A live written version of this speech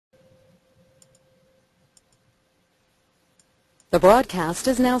The broadcast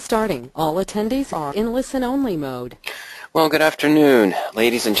is now starting. All attendees are in listen-only mode. Well, good afternoon,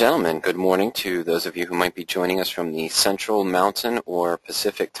 ladies and gentlemen. Good morning to those of you who might be joining us from the Central, Mountain, or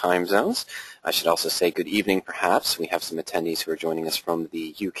Pacific time zones. I should also say good evening, perhaps. We have some attendees who are joining us from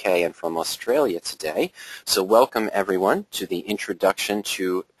the UK and from Australia today. So welcome, everyone, to the Introduction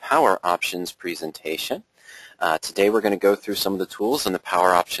to Power Options presentation. Today we're going to go through some of the tools on the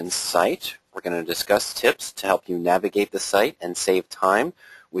Power Options site. We're going to discuss tips to help you navigate the site and save time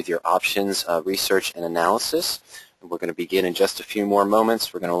with your options research and analysis. And we're going to begin in just a few more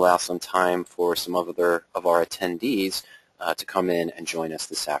moments. We're going to allow some time for some other of our attendees to come in and join us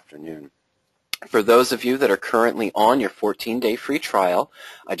this afternoon. For those of you that are currently on your 14-day free trial,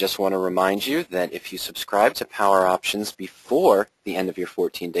 I just want to remind you that if you subscribe to Power Options before the end of your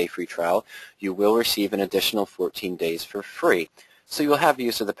 14-day free trial, you will receive an additional 14 days for free. So you'll have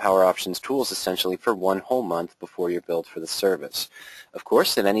use of the Power Options tools essentially for one whole month before you're billed for the service. Of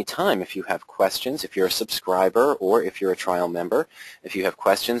course, at any time, if you have questions, if you're a subscriber or if you're a trial member, if you have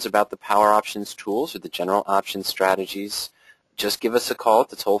questions about the Power Options tools or the general options strategies, just give us a call at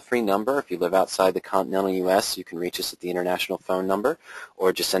the toll-free number. If you live outside the continental U.S., you can reach us at the international phone number,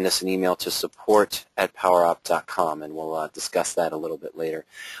 or just send us an email to support@powerop.com, and we'll discuss that a little bit later.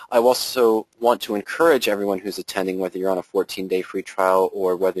 I also want to encourage everyone who's attending, whether you're on a 14-day free trial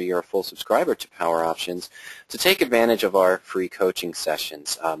or whether you're a full subscriber to Power Options, to take advantage of our free coaching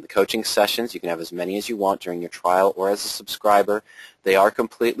sessions. The coaching sessions, you can have as many as you want during your trial or as a subscriber. They are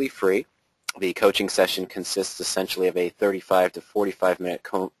completely free. The coaching session consists essentially of a 35 to 45-minute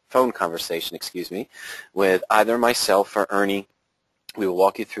phone conversation, with either myself or Ernie. We will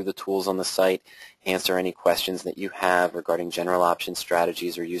walk you through the tools on the site, answer any questions that you have regarding general option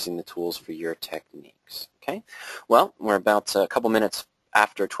strategies or using the tools for your techniques. Okay? Well, we're about a couple minutes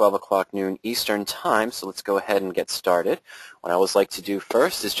after 12 o'clock noon Eastern Time, so let's go ahead and get started. What I always like to do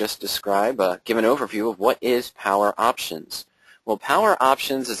first is just give an overview of what is Power Options. Well, Power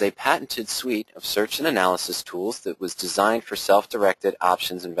Options is a patented suite of search and analysis tools that was designed for self-directed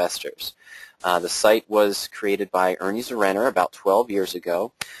options investors. The site was created by Ernie Zerener about 12 years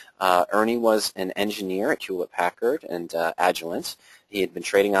ago. Ernie was an engineer at Hewlett-Packard and Agilent. He had been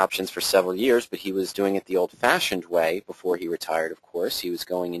trading options for several years, but he was doing it the old-fashioned way before he retired, of course. He was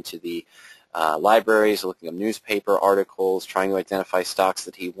going into the libraries, looking up newspaper articles, trying to identify stocks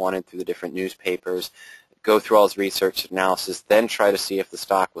that he wanted through the different newspapers, go through all his research analysis, then try to see if the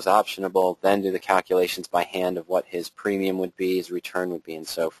stock was optionable, then do the calculations by hand of what his premium would be, his return would be, and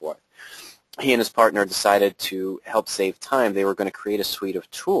so forth. He and his partner decided to help save time. They were going to create a suite of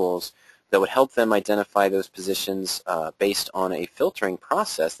tools that would help them identify those positions based on a filtering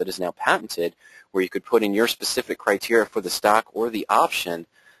process that is now patented, where you could put in your specific criteria for the stock or the option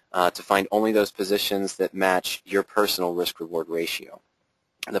to find only those positions that match your personal risk-reward ratio.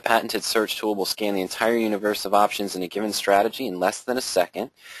 The patented search tool will scan the entire universe of options in a given strategy in less than a second,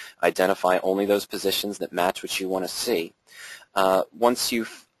 identify only those positions that match what you want to see. Once you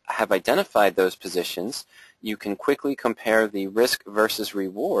have identified those positions, you can quickly compare the risk versus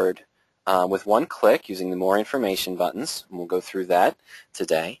reward with one click using the More Information buttons, and we'll go through that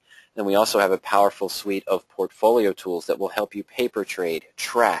today. Then we also have a powerful suite of portfolio tools that will help you paper trade,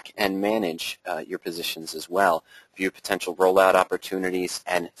 track, and manage your positions as well, view potential rollout opportunities,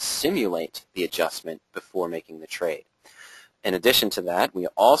 and simulate the adjustment before making the trade. In addition to that, we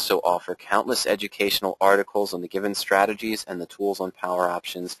also offer countless educational articles on the given strategies and the tools on Power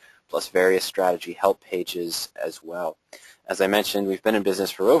Options, plus various strategy help pages as well. As I mentioned, we've been in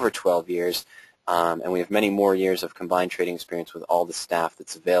business for over 12 years, and we have many more years of combined trading experience with all the staff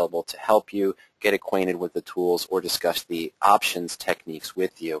that's available to help you get acquainted with the tools or discuss the options techniques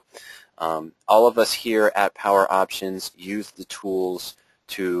with you. All of us here at Power Options use the tools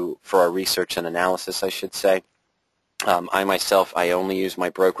for our research and analysis, I should say. I myself, I only use my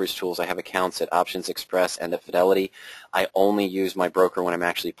brokerage tools. I have accounts at Options Express and at Fidelity. I only use my broker when I'm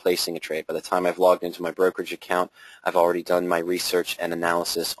actually placing a trade. By the time I've logged into my brokerage account, I've already done my research and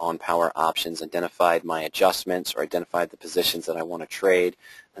analysis on Power Options, identified my adjustments or identified the positions that I want to trade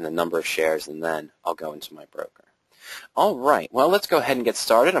and the number of shares, and then I'll go into my broker. All right, well, let's go ahead and get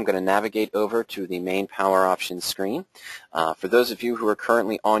started. I'm going to navigate over to the main Power Options screen. For those of you who are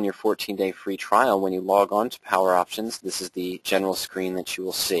currently on your 14-day free trial, when you log on to Power Options, this is the general screen that you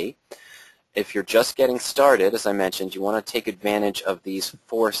will see. If you're just getting started, as I mentioned, you want to take advantage of these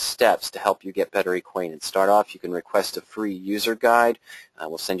 4 steps to help you get better acquainted. Start off, you can request a free user guide.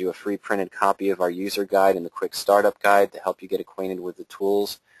 We'll send you a free printed copy of our user guide and the quick startup guide to help you get acquainted with the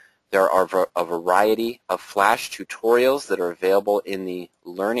tools. There are a variety of flash tutorials that are available in the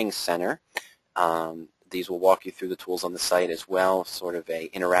Learning Center. These will walk you through the tools on the site as well, sort of a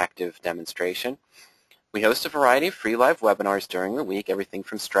interactive demonstration. We host a variety of free live webinars during the week, everything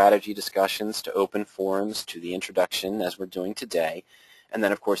from strategy discussions to open forums to the introduction as we're doing today. And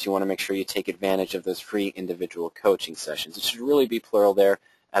then, of course, you want to make sure you take advantage of those free individual coaching sessions. It should really be plural there.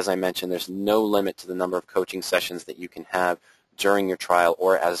 As I mentioned, there's no limit to the number of coaching sessions that you can have during your trial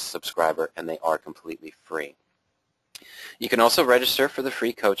or as a subscriber, and they are completely free. You can also register for the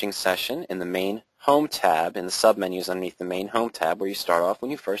free coaching session in the main home tab, in the submenus underneath the main home tab where you start off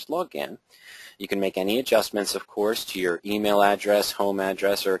when you first log in. You can make any adjustments, of course, to your email address, home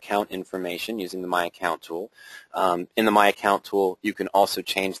address, or account information using the My Account tool. In the My Account tool, you can also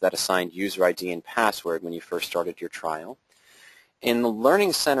change that assigned user ID and password when you first started your trial. In the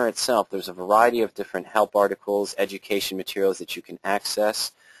Learning Center itself, there's a variety of different help articles, education materials that you can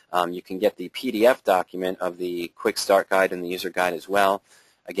access. You can get the PDF document of the Quick Start Guide and the User Guide as well.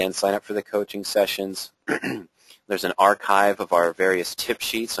 Again, sign up for the coaching sessions. There's an archive of our various tip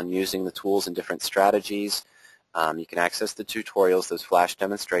sheets on using the tools and different strategies. You can access the tutorials, those flash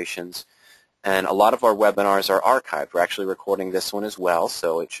demonstrations. And a lot of our webinars are archived. We're actually recording this one as well,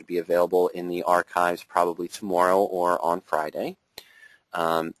 so it should be available in the archives probably tomorrow or on Friday.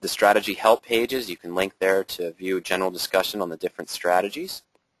 The strategy help pages, you can link there to view a general discussion on the different strategies.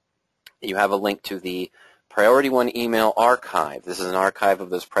 You have a link to the Priority One email archive. This is an archive of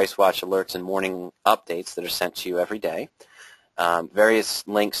those PriceWatch alerts and morning updates that are sent to you every day. Various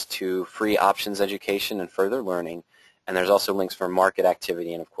links to free options education and further learning. And there's also links for market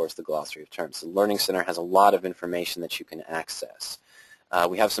activity and, of course, the glossary of terms. The Learning Center has a lot of information that you can access.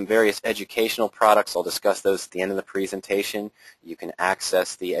 We have some various educational products. I'll discuss those at the end of the presentation. You can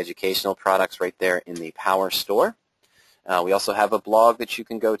access the educational products right there in the Power Store. We also have a blog that you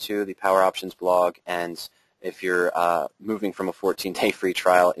can go to, the Power Options blog, and if you're moving from a 14-day free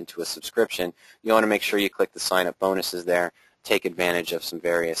trial into a subscription, you want to make sure you click the sign-up bonuses there, take advantage of some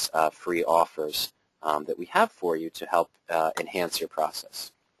various free offers that we have for you to help enhance your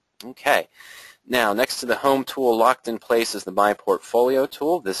process. Okay. Now, next to the Home tool locked in place is the My Portfolio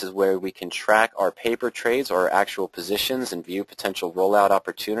tool. This is where we can track our paper trades or our actual positions and view potential rollout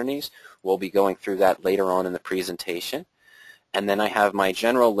opportunities. We'll be going through that later on in the presentation. And then I have my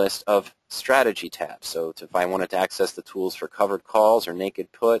general list of strategy tabs. So if I wanted to access the tools for covered calls or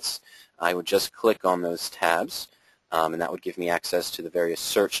naked puts, I would just click on those tabs, and that would give me access to the various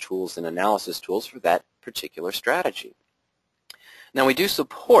search tools and analysis tools for that particular strategy. Now, we do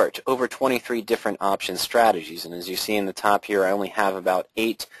support over 23 different option strategies, and as you see in the top here, I only have about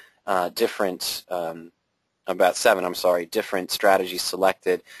seven different strategies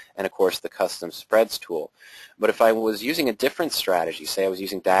selected, and of course the custom spreads tool. But if I was using a different strategy, say I was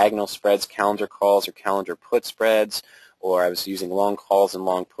using diagonal spreads, calendar calls, or calendar put spreads, or I was using long calls and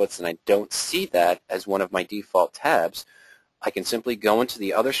long puts, and I don't see that as one of my default tabs, I can simply go into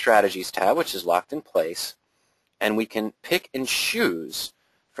the Other Strategies tab, which is locked in place, and we can pick and choose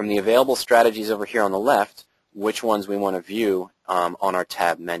from the available strategies over here on the left which ones we want to view on our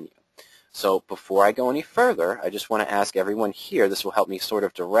tab menu. So before I go any further, I just want to ask everyone here, this will help me sort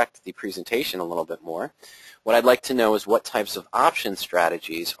of direct the presentation a little bit more. What I'd like to know is what types of option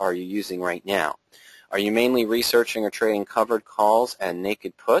strategies are you using right now? Are you mainly researching or trading covered calls and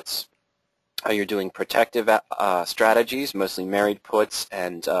naked puts? Are you doing protective strategies, mostly married puts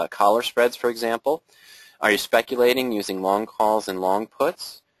and collar spreads, for example? Are you speculating using long calls and long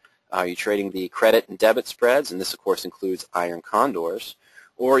puts? Are you trading the credit and debit spreads? And this, of course, includes iron condors.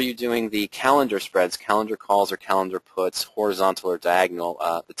 Or are you doing the calendar spreads, calendar calls or calendar puts, horizontal or diagonal,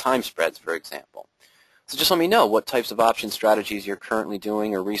 the time spreads, for example? So just let me know what types of option strategies you're currently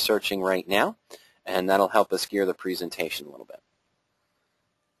doing or researching right now, and that'll help us gear the presentation a little bit.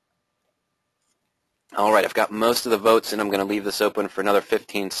 All right, I've got most of the votes, and I'm going to leave this open for another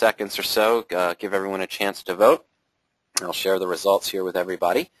 15 seconds or so, give everyone a chance to vote. I'll share the results here with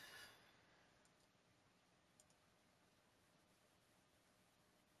everybody.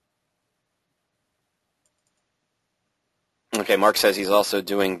 Okay, Mark says he's also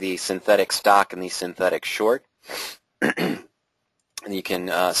doing the synthetic stock and the synthetic short. And you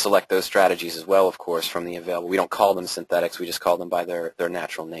can select those strategies as well, of course, from the available. We don't call them synthetics. We just call them by their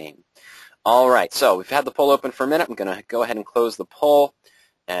natural name. All right, so we've had the poll open for a minute. I'm going to go ahead and close the poll,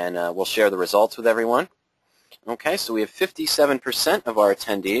 and we'll share the results with everyone. Okay, so we have 57% of our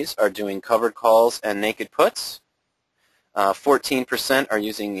attendees are doing covered calls and naked puts. 14% are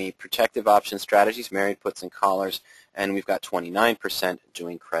using the protective option strategies, married puts and collars, and we've got 29%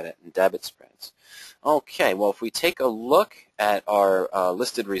 doing credit and debit spreads. Okay, well, if we take a look at our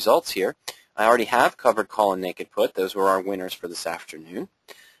listed results here, I already have covered call and naked put. Those were our winners for this afternoon.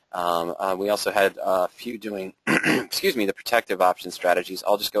 We also had a few doing, excuse me, the protective option strategies.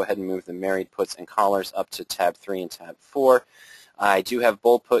 I'll just go ahead and move the married puts and collars up to tab 3 and tab 4. I do have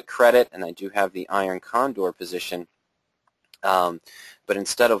bull put credit, and I do have the iron condor position. But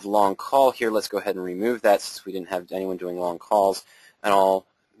instead of long call here, let's go ahead and remove that since we didn't have anyone doing long calls. And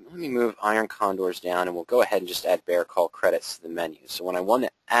let me move iron condors down, and we'll go ahead and just add bear call credits to the menu. So when I want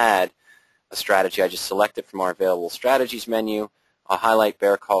to add a strategy, I just select it from our available strategies menu. I'll highlight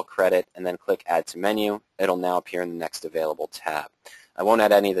bear call credit and then click add to menu. It'll now appear in the next available tab. I won't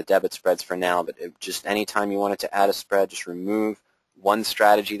add any of the debit spreads for now, but just anytime you wanted to add a spread, just remove one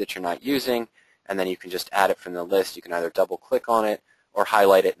strategy that you're not using, and then you can just add it from the list. You can either double click on it or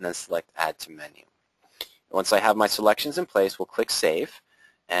highlight it and then select add to menu. Once I have my selections in place, we'll click save,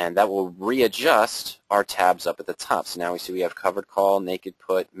 and that will readjust our tabs up at the top. So now we see we have covered call, naked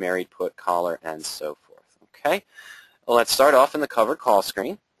put, married put, collar, and so forth. Okay, well, let's start off in the covered call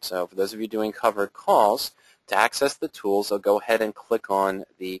screen. So for those of you doing covered calls, to access the tools, I'll go ahead and click on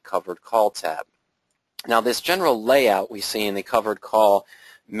the covered call tab. Now this general layout we see in the covered call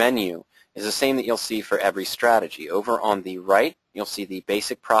menu is the same that you'll see for every strategy. Over on the right, you'll see the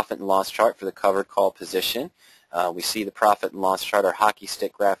basic profit and loss chart for the covered call position. We see the profit and loss chart, our hockey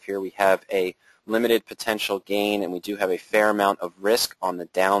stick graph here. We have a limited potential gain, and we do have a fair amount of risk on the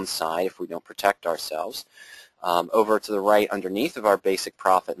downside if we don't protect ourselves. Over to the right, underneath of our basic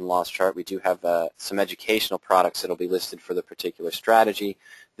profit and loss chart, we do have some educational products that will be listed for the particular strategy.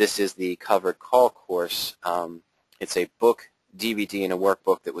 This is the covered call course. It's a book, DVD, and a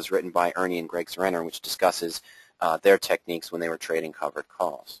workbook that was written by Ernie and Greg Zerenner, which discusses their techniques when they were trading covered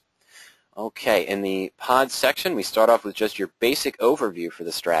calls. Okay, in the pod section, we start off with just your basic overview for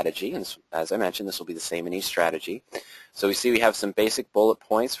the strategy, and as I mentioned, this will be the same in each strategy. So we see we have some basic bullet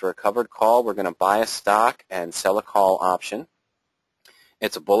points for a covered call. We're going to buy a stock and sell a call option.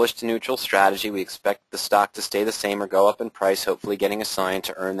 It's a bullish to neutral strategy. We expect the stock to stay the same or go up in price, hopefully getting assigned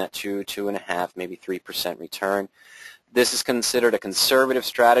to earn that 2, 2.5, maybe 3% return. This is considered a conservative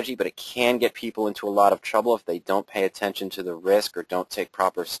strategy, but it can get people into a lot of trouble if they don't pay attention to the risk or don't take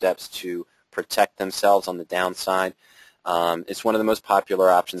proper steps to protect themselves on the downside. It's one of the most popular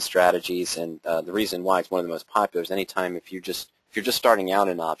option strategies, and the reason why it's one of the most popular is anytime if you're just starting out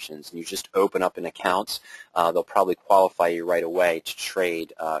in options and you just open up an account, they'll probably qualify you right away to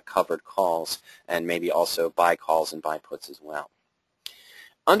trade covered calls and maybe also buy calls and buy puts as well.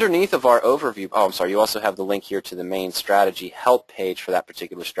 Underneath of our overview, you also have the link here to the main strategy help page for that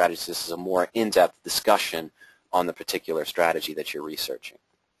particular strategy. So this is a more in-depth discussion on the particular strategy that you're researching.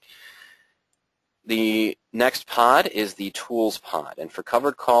 The next pod is the tools pod, and for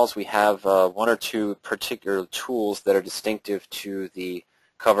covered calls we have 1 or 2 particular tools that are distinctive to the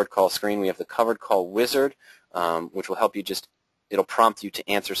covered call screen. We have the covered call wizard, which will help you it'll prompt you to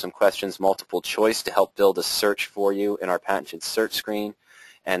answer some questions, multiple choice, to help build a search for you in our patented search screen.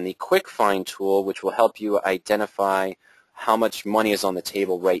 And the quick find tool, which will help you identify how much money is on the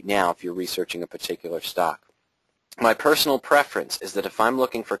table right now if you're researching a particular stock. My personal preference is that if I'm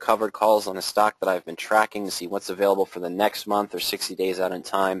looking for covered calls on a stock that I've been tracking to see what's available for the next month or 60 days out in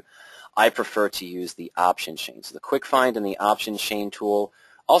time, I prefer to use the option chain. So the quick find and the option chain tool,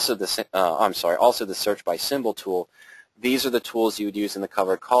 also the search by symbol tool, these are the tools you would use in the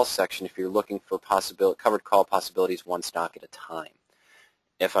covered call section if you're looking for covered call possibilities one stock at a time.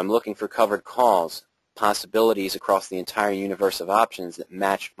 If I'm looking for covered calls, possibilities across the entire universe of options that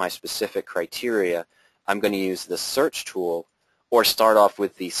match my specific criteria, I'm going to use the search tool or start off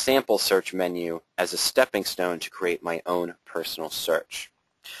with the sample search menu as a stepping stone to create my own personal search.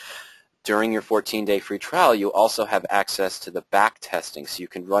 During your 14-day free trial, you also have access to the back testing, so you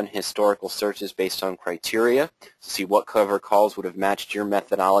can run historical searches based on criteria to see what covered calls would have matched your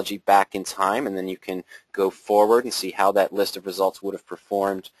methodology back in time, and then you can go forward and see how that list of results would have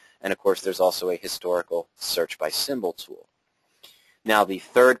performed. And of course, there's also a historical search by symbol tool. Now, the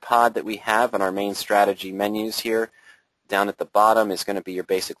third pod that we have on our main strategy menus here, down at the bottom, is going to be your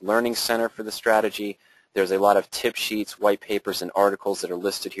basic learning center for the strategy. There's a lot of tip sheets, white papers, and articles that are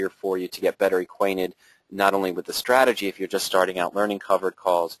listed here for you to get better acquainted not only with the strategy if you're just starting out learning covered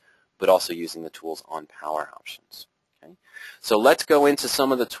calls, but also using the tools on power options. Okay? So let's go into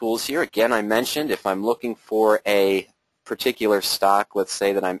some of the tools here. Again, I mentioned if I'm looking for a particular stock, let's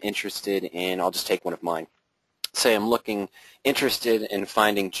say that I'm interested in, I'll just take one of mine. Say I'm interested in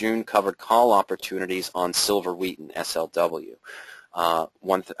finding June covered call opportunities on Silver Wheaton, SLW.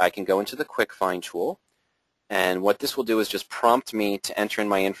 I can go into the quick find tool. And what this will do is just prompt me to enter in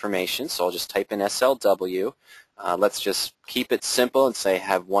my information. So I'll just type in SLW. Let's just keep it simple and say I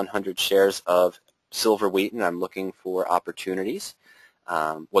have 100 shares of Silver Wheaton. I'm looking for opportunities.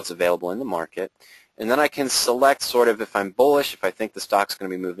 what's available in the market. And then I can select sort of if I'm bullish, if I think the stock's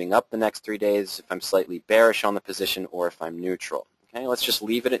going to be moving up the next 3 days, if I'm slightly bearish on the position, or if I'm neutral. Okay, let's just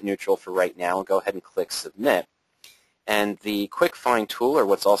leave it at neutral for right now and go ahead and click Submit. And the Quick Find tool, or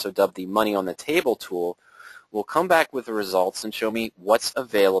what's also dubbed the Money on the Table tool, will come back with the results and show me what's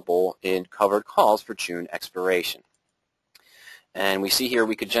available in covered calls for June expiration. And we see here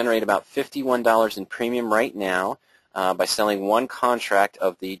we could generate about $51 in premium right now by selling one contract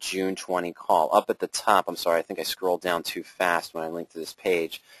of the June 20 call. Up at the top, I'm sorry, I think I scrolled down too fast when I linked to this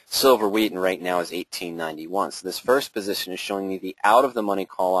page. Silver Wheaton right now is $18.91. So this first position is showing me the out-of-the-money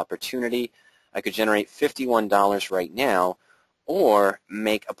call opportunity. I could generate $51 right now, or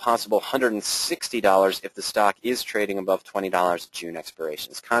make a possible $160 if the stock is trading above $20 at June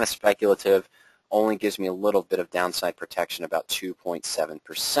expiration. It's kind of speculative, only gives me a little bit of downside protection, about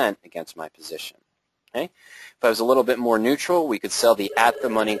 2.7% against my position. Okay? If I was a little bit more neutral, we could sell the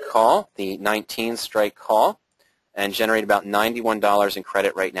at-the-money call, the 19-strike call, and generate about $91 in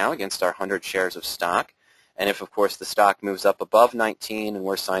credit right now against our 100 shares of stock. And if, of course, the stock moves up above 19 and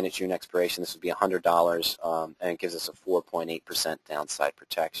we're signed at June expiration, this would be $100, and it gives us a 4.8% downside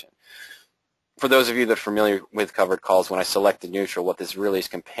protection. For those of you that are familiar with covered calls, when I select the neutral, what this really is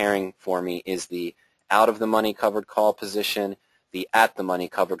comparing for me is the out-of-the-money covered call position, the at-the-money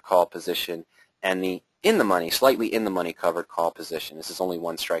covered call position, and the in-the-money, slightly in-the-money covered call position. This is only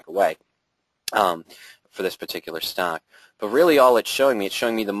one strike away for this particular stock. But really all it's showing me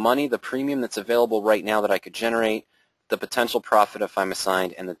the money, the premium that's available right now that I could generate, the potential profit if I'm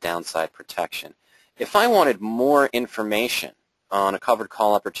assigned, and the downside protection. If I wanted more information on a covered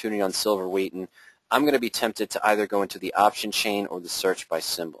call opportunity on Silver Wheaton, I'm going to be tempted to either go into the option chain or the search by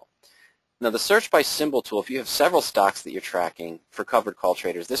symbol. Now the search by symbol tool, if you have several stocks that you're tracking for covered call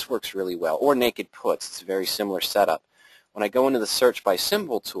traders, this works really well. Or naked puts, it's a very similar setup. When I go into the search by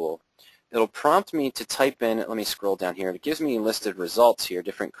symbol tool, it'll prompt me to type in, let me scroll down here, it gives me listed results here,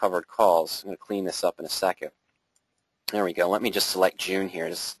 different covered calls. I'm going to clean this up in a second. There we go. Let me just select June here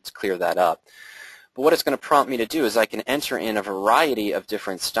just to clear that up. But what it's going to prompt me to do is I can enter in a variety of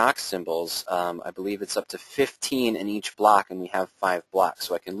different stock symbols. I believe it's up to 15 in each block, and we have 5 blocks.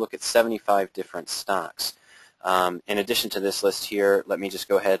 So I can look at 75 different stocks. In addition to this list here, let me just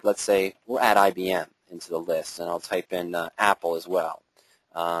go ahead. Let's say we'll add IBM into the list, and I'll type in Apple as well.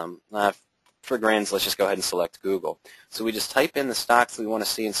 For grands, let's just go ahead and select Google. So we just type in the stocks we want to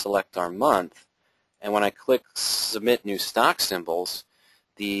see and select our month. And when I click Submit New Stock Symbols,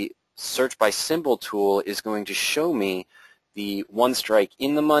 the Search by Symbol tool is going to show me the one strike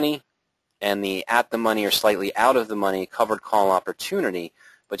in the money and the at the money or slightly out of the money covered call opportunity.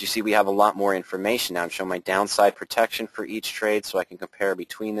 But you see we have a lot more information now. I'm showing my downside protection for each trade so I can compare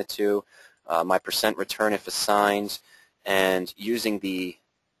between the two, my percent return if assigned, and using the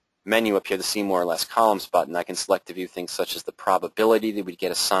menu up here, the See More or Less Columns button, I can select to view things such as the probability that we'd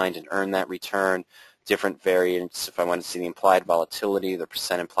get assigned and earn that return, different variants. If I want to see the implied volatility, the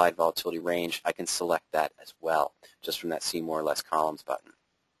percent implied volatility range, I can select that as well, just from that See More or Less Columns button.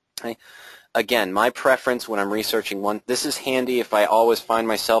 Okay. Again, my preference when I'm researching this is handy if I always find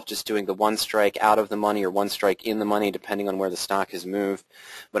myself just doing the one strike out of the money or one strike in the money, depending on where the stock has moved.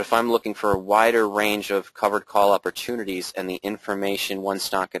 But if I'm looking for a wider range of covered call opportunities and the information one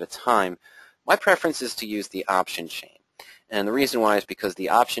stock at a time, my preference is to use the option chain. And the reason why is because the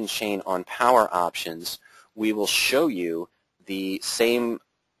option chain on power options, we will show you the same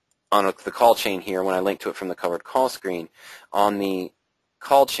on the call chain here when I link to it from the covered call screen. On the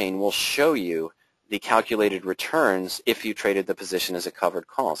call chain will show you the calculated returns if you traded the position as a covered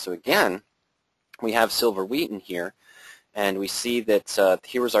call. So again, we have Silver Wheaton here, and we see that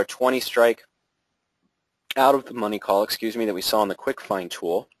here was our 20 strike out of the money call, that we saw in the Quick Find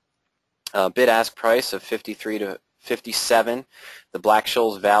tool. Bid ask price of 53 to 57. The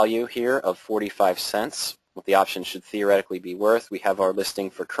Black-Scholes value here of 45 cents, what the option should theoretically be worth. We have our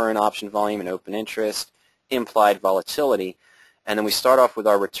listing for current option volume and open interest, implied volatility. And then we start off with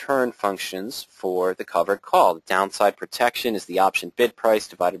our return functions for the covered call. The downside protection is the option bid price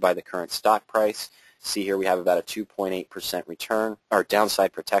divided by the current stock price. See here we have about a 2.8% return, or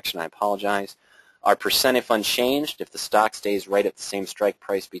downside protection, I apologize. Our percent if unchanged, if the stock stays right at the same strike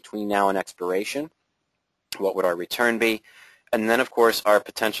price between now and expiration, what would our return be? And then, of course, our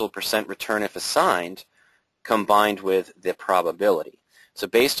potential percent return if assigned combined with the probability. So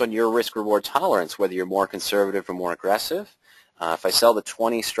based on your risk-reward tolerance, whether you're more conservative or more aggressive, if I sell the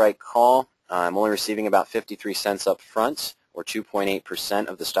 20 strike call, I'm only receiving about 53 cents up front, or 2.8%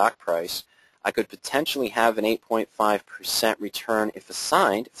 of the stock price. I could potentially have an 8.5% return if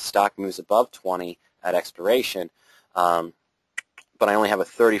assigned, if the stock moves above 20 at expiration. But but I only have a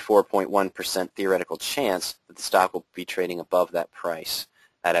 34.1% theoretical chance that the stock will be trading above that price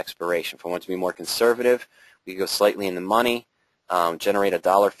at expiration. If I want to be more conservative, we could go slightly in the money, generate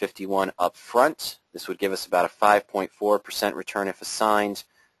 $1.51 up front. This would give us about a 5.4% return if assigned.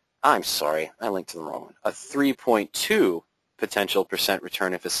 I'm sorry, I linked to the wrong one. A 3.2 potential percent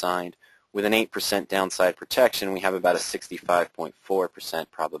return if assigned. With an 8% downside protection, we have about a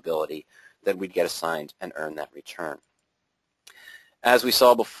 65.4% probability that we'd get assigned and earn that return. As we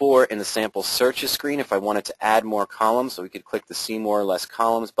saw before in the sample searches screen, if I wanted to add more columns, so we could click the See More or Less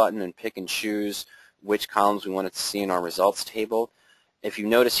Columns button and pick and choose which columns we wanted to see in our results table. If you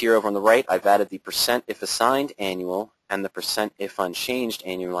notice here over on the right, I've added the percent if assigned annual and the percent if unchanged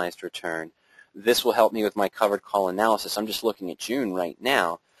annualized return. This will help me with my covered call analysis. I'm just looking at June right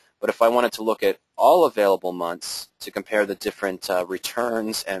now, but if I wanted to look at all available months to compare the different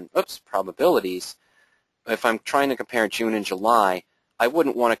returns and probabilities, if I'm trying to compare June and July, I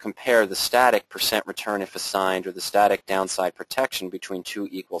wouldn't want to compare the static percent return if assigned or the static downside protection between two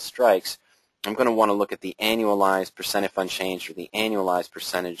equal strikes. I'm going to want to look at the annualized percent if unchanged or the annualized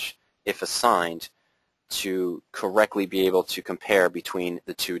percentage if assigned to correctly be able to compare between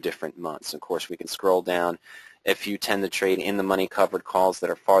the two different months. Of course, we can scroll down. If you tend to trade in the money covered calls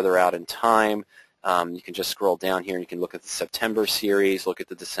that are farther out in time, you can just scroll down here and you can look at the September series, look at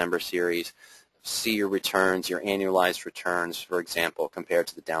the December series, see your returns, your annualized returns, for example, compared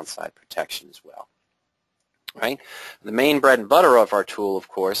to the downside protection as well. Right? The main bread and butter of our tool, of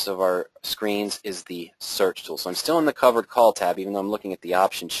course, of our screens is the search tool. So I'm still in the covered call tab, even though I'm looking at the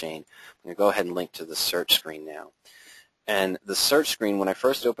option chain. I'm going to go ahead and link to the search screen now. And the search screen, when I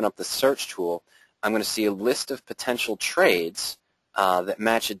first open up the search tool, I'm going to see a list of potential trades that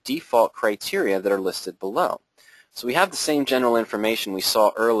match a default criteria that are listed below. So we have the same general information we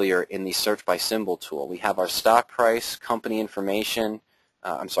saw earlier in the search by symbol tool. We have our stock price, company information,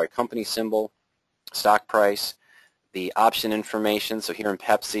 company symbol, stock price, the option information. So here in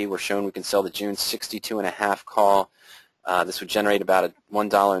Pepsi, we're showing we can sell the June 62.5 call. This would generate about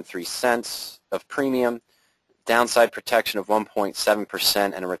 $1.03 of premium, downside protection of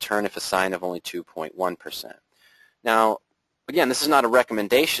 1.7%, and a return if assigned of only 2.1%. Now, again, this is not a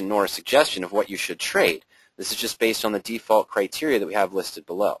recommendation nor a suggestion of what you should trade. This is just based on the default criteria that we have listed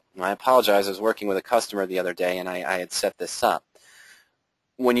below. And I apologize, I was working with a customer the other day and I had set this up.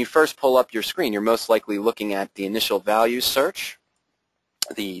 When you first pull up your screen, you're most likely looking at the initial value search,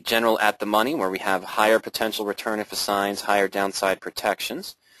 the general at the money, where we have higher potential return if assigned, higher downside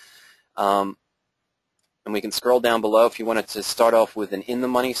protections. And we can scroll down below. If you wanted to start off with an in the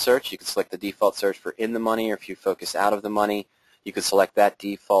money search, you can select the default search for in the money, or if you focus out of the money, you could select that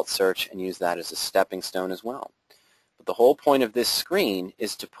default search and use that as a stepping stone as well. But the whole point of this screen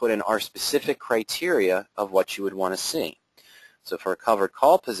is to put in our specific criteria of what you would want to see. So for a covered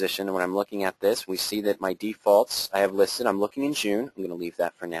call position, when I'm looking at this, we see that my defaults I have listed. I'm looking in June. I'm going to leave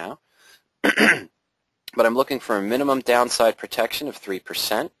that for now. But I'm looking for a minimum downside protection of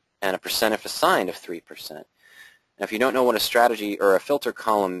 3% and a percent if assigned of 3%. Now, if you don't know what a strategy or a filter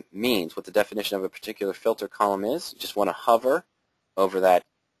column means, what the definition of a particular filter column is, you just want to hover over that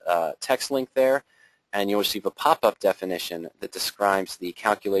text link there, and you'll receive a pop-up definition that describes the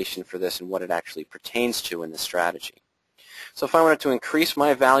calculation for this and what it actually pertains to in the strategy. So if I wanted to increase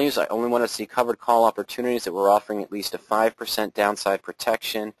my values, I only want to see covered call opportunities that were offering at least a 5% downside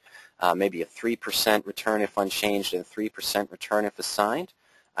protection, maybe a 3% return if unchanged, and a 3% return if assigned.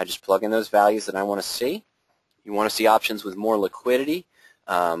 I just plug in those values that I want to see. You want to see options with more liquidity.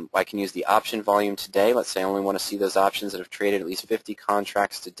 I can use the option volume today. Let's say I only want to see those options that have traded at least 50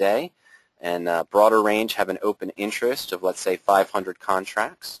 contracts today, and broader range have an open interest of, let's say, 500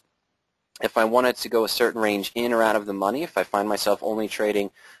 contracts. If I wanted to go a certain range in or out of the money, if I find myself only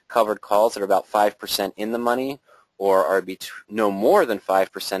trading covered calls that are about 5% in the money, or are no more than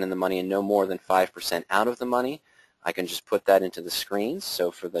 5% in the money and no more than 5% out of the money, I can just put that into the screens.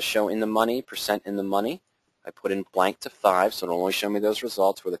 So for the show in the money, percent in the money, I put in blank to 5, so it'll only show me those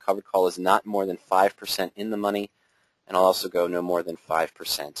results where the covered call is not more than 5% in the money, and I'll also go no more than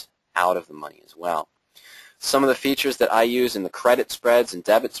 5% out of the money as well. Some of the features that I use in the credit spreads and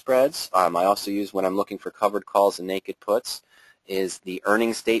debit spreads, I also use when I'm looking for covered calls and naked puts, is the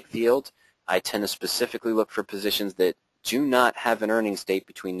earnings date field. I tend to specifically look for positions that do not have an earnings date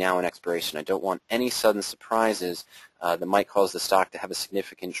between now and expiration. I don't want any sudden surprises that might cause the stock to have a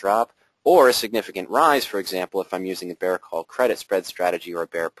significant drop or a significant rise, for example, if I'm using a bear call credit spread strategy or a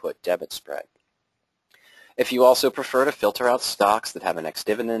bear put debit spread. If you also prefer to filter out stocks that have an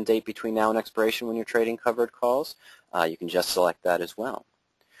ex-dividend date between now and expiration when you're trading covered calls, you can just select that as well.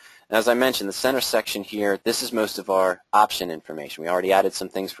 And as I mentioned, the center section here, this is most of our option information. We already added some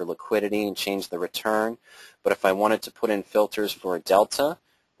things for liquidity and changed the return. But if I wanted to put in filters for delta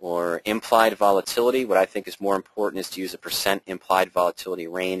or implied volatility, what I think is more important is to use a % implied volatility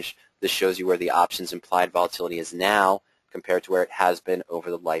range. This shows you where the option's implied volatility is now compared to where it has been over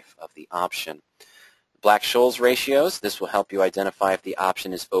the life of the option. Black-Scholes ratios, this will help you identify if the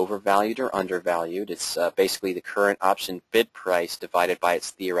option is overvalued or undervalued. It's basically the current option bid price divided by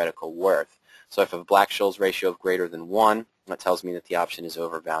its theoretical worth. So if I have a Black-Scholes ratio of greater than 1, that tells me that the option is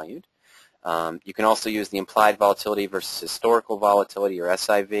overvalued. You can also use the implied volatility versus historical volatility, or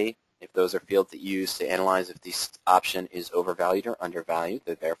SIV. If those are fields that you use to analyze if the option is overvalued or undervalued,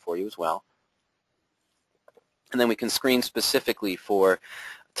 they're there for you as well. And then we can screen specifically for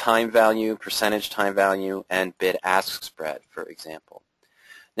time value, percentage time value, and bid-ask spread, for example.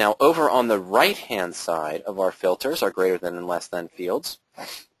 Now, over on the right-hand side of our filters, our greater than and less than fields,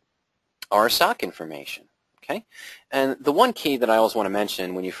 are stock information. Okay? And the one key that I always want to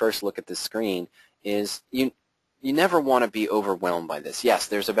mention when you first look at this screen is you never want to be overwhelmed by this. Yes,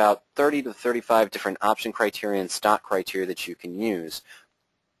 there's about 30 to 35 different option criteria and stock criteria that you can use.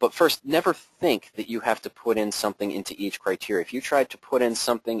 But first, never think that you have to put in something into each criteria. If you tried to put in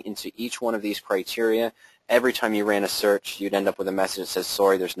something into each one of these criteria, every time you ran a search, you'd end up with a message that says,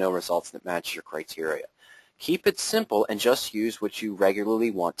 sorry, there's no results that match your criteria. Keep it simple and just use what you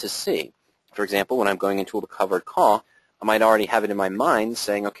regularly want to see. For example, when I'm going into a covered call, I might already have it in my mind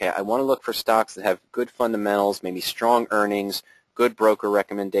saying, okay, I want to look for stocks that have good fundamentals, maybe strong earnings, good broker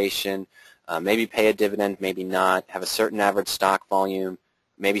recommendation, maybe pay a dividend, maybe not, have a certain average stock volume,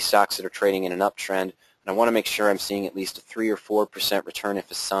 maybe stocks that are trading in an uptrend, and I want to make sure I'm seeing at least a 3 or 4% return if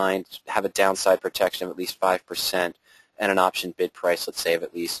assigned, have a downside protection of at least 5%, and an option bid price, let's say, of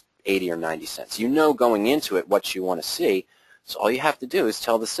at least 80 or 90 cents. You know going into it what you want to see, so all you have to do is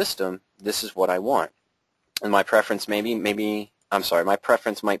tell the system, this is what I want. And my preference my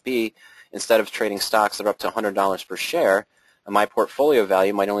preference might be, instead of trading stocks that are up to $100 per share, my portfolio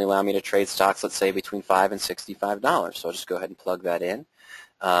value might only allow me to trade stocks, let's say, between $5 and $65. So I'll just go ahead and plug that in.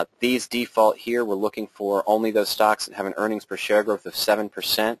 These default here, we're looking for only those stocks that have an earnings per share growth of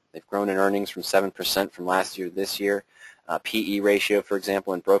 7%. They've grown in earnings from 7% from last year to this year. PE ratio, for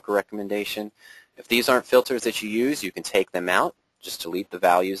example, and broker recommendation. If these aren't filters that you use, you can take them out. Just delete the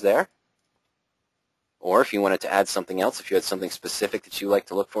values there. Or if you wanted to add something else, if you had something specific that you like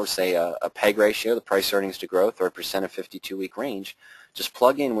to look for, say a PEG ratio, the price earnings to growth, or a percent of 52-week range, just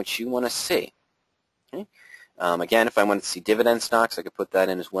plug in what you want to see. Okay? Again, if I wanted to see dividend stocks, I could put that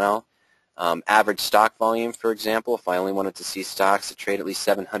in as well. Average stock volume, for example, if I only wanted to see stocks that trade at least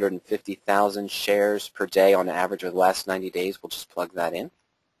 750,000 shares per day on average over the last 90 days, we'll just plug that in.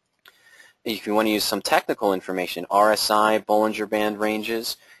 If you want to use some technical information, RSI, Bollinger Band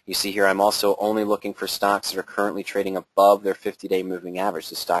ranges, you see here I'm also only looking for stocks that are currently trading above their 50-day moving average.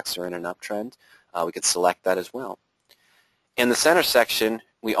 The stocks are in an uptrend. We could select that as well. In the center section,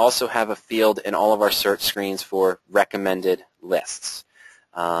 we also have a field in all of our search screens for recommended lists.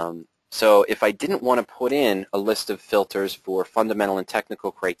 So if I didn't want to put in a list of filters for fundamental and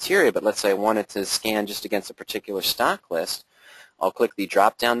technical criteria, but let's say I wanted to scan just against a particular stock list, I'll click the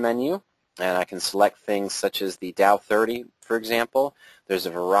drop-down menu, and I can select things such as the Dow 30, for example. There's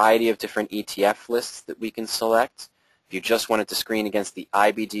a variety of different ETF lists that we can select. If you just wanted to screen against the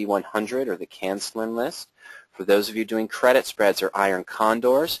IBD 100 or the CanSlim list, for those of you doing credit spreads or iron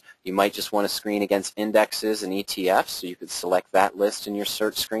condors, you might just want to screen against indexes and ETFs, so you could select that list in your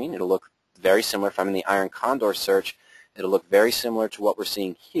search screen. It'll look very similar. If I'm in the iron condor search, it'll look very similar to what we're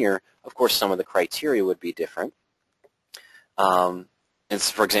seeing here. Of course, some of the criteria would be different.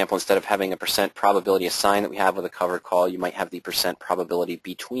 For example, instead of having a percent probability assigned that we have with a covered call, you might have the percent probability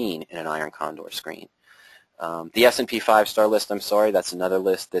between in an iron condor screen. The S&P 5-star list, that's another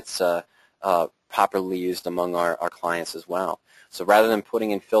list that's popularly used among our clients as well. So rather than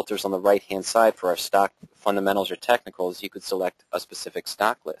putting in filters on the right-hand side for our stock fundamentals or technicals, you could select a specific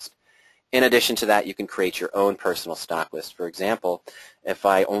stock list. In addition to that, you can create your own personal stock list. For example, if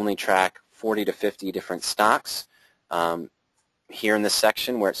I only track 40 to 50 different stocks, here in this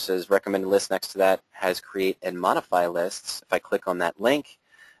section where it says recommended list, next to that has create and modify lists. If I click on that link,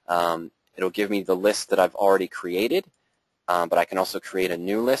 it'll give me the list that I've already created, but I can also create a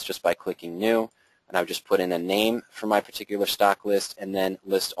new list just by clicking new, and I would just put in a name for my particular stock list and then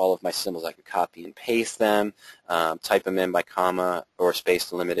list all of my symbols. I could copy and paste them, type them in by comma or space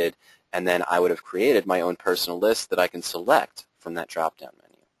delimited, and then I would have created my own personal list that I can select from that drop-down menu.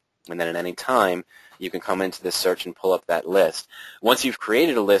 And then at any time, you can come into this search and pull up that list. Once you've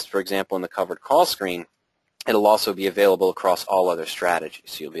created a list, for example, in the covered call screen, It'll also be available across all other strategies,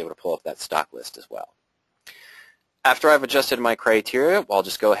 so you'll be able to pull up that stock list as well. After I've adjusted my criteria, I'll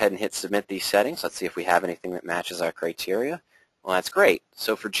just go ahead and hit submit these settings. Let's see if we have anything that matches our criteria. Well, that's great.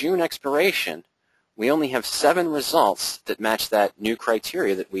 So for June expiration, we only have 7 results that match that new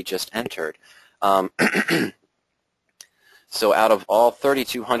criteria that we just entered. So out of all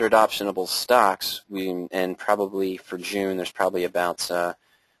 3,200 optionable stocks, and probably for June, there's probably about, I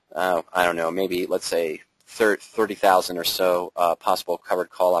don't know, maybe let's say 30,000 or so possible covered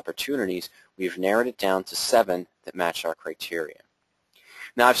call opportunities. We've narrowed it down to 7 that match our criteria.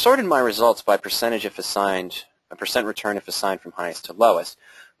 Now I've sorted my results by percentage if assigned, a percent return if assigned from highest to lowest.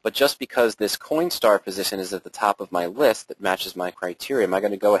 But just because this Coinstar position is at the top of my list that matches my criteria, am I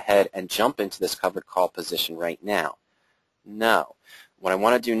going to go ahead and jump into this covered call position right now? No. What I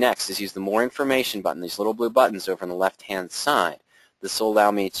want to do next is use the More Information button, these little blue buttons over on the left-hand side. This will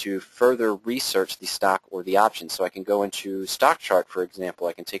allow me to further research the stock or the option. So I can go into Stock Chart, for example.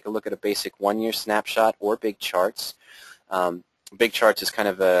 I can take a look at a basic one-year snapshot or Big Charts. Big Charts is kind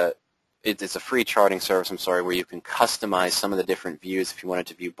of it's a free charting service, where you can customize some of the different views if you wanted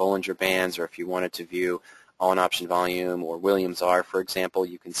to view Bollinger Bands or if you wanted to view all-in option volume or Williams R, for example.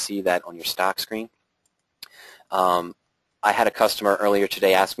 You can see that on your stock screen. I had a customer earlier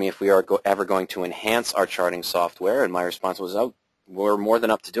today ask me if we are ever going to enhance our charting software, and my response was, oh, we're more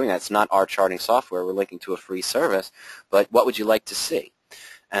than up to doing that. It's not our charting software. We're linking to a free service, but what would you like to see?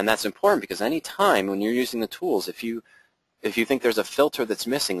 And that's important because any time when you're using the tools, if you think there's a filter that's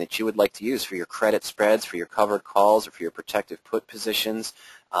missing that you would like to use for your credit spreads, for your covered calls, or for your protective put positions,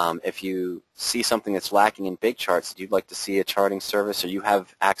 if you see something that's lacking in Big Charts that you'd like to see a charting service, or you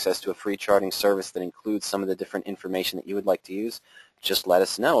have access to a free charting service that includes some of the different information that you would like to use, just let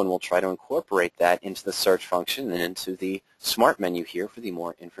us know and we'll try to incorporate that into the search function and into the Smart menu here for the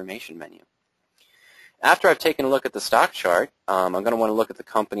More Information menu. After I've taken a look at the stock chart, I'm going to want to look at the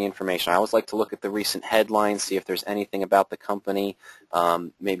company information. I always like to look at the recent headlines, see if there's anything about the company,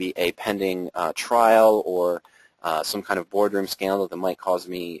 maybe a pending trial or some kind of boardroom scandal that might cause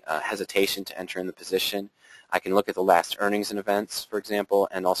me hesitation to enter in the position. I can look at the last earnings and events, for example,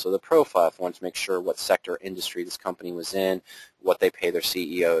 and also the profile if I want to make sure what sector or industry this company was in, what they pay their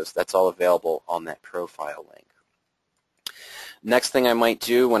CEOs. That's all available on that profile link. Next thing I might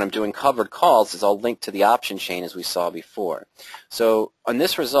do when I'm doing covered calls is I'll link to the option chain as we saw before. So on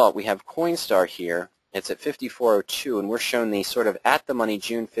this result, we have Coinstar here. It's at 54.02, and we're shown the sort of at-the-money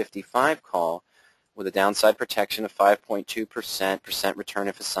June 55 call with a downside protection of 5.2%, percent return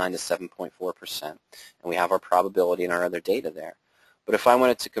if assigned is 7.4%. And we have our probability and our other data there. But if I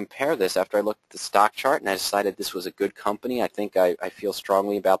wanted to compare this after I looked at the stock chart and I decided this was a good company, I think I feel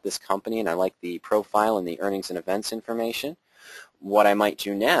strongly about this company and I like the profile and the earnings and events information, what I might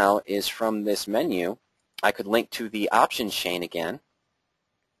do now is from this menu, I could link to the option chain again.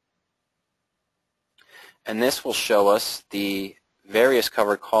 And this will show us the various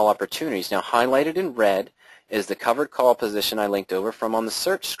covered call opportunities. Now highlighted in red is the covered call position I linked over from on the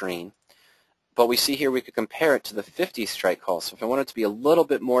search screen. But we see here we could compare it to the 50 strike call. So if I wanted to be a little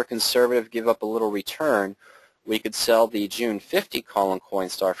bit more conservative, give up a little return, we could sell the June 50 call on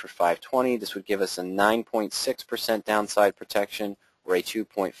Coinstar for 520. This would give us a 9.6% downside protection or a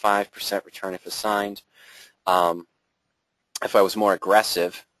 2.5% return if assigned. If I was more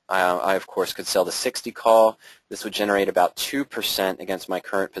aggressive, I of course could sell the 60 call. This would generate about 2% against my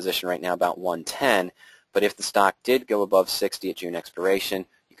current position right now, about 110. But if the stock did go above 60 at June expiration,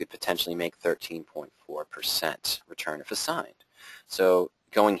 you could potentially make 13.4% return if assigned. So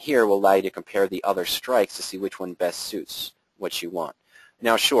going here will allow you to compare the other strikes to see which one best suits what you want.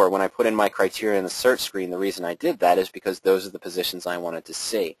 Now sure, when I put in my criteria in the search screen, the reason I did that is because those are the positions I wanted to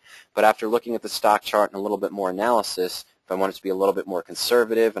see. But after looking at the stock chart and a little bit more analysis, if I wanted to be a little bit more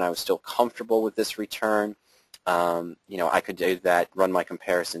conservative and I was still comfortable with this return, I could do that, run my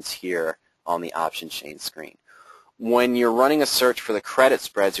comparisons here on the option chain screen. When you're running a search for the credit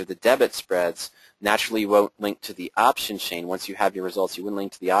spreads or the debit spreads, naturally you won't link to the option chain. Once you have your results, you wouldn't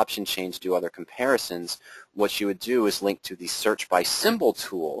link to the option chain to do other comparisons. What you would do is link to the search by symbol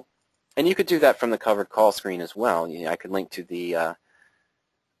tool, and you could do that from the covered call screen as well. I could link to the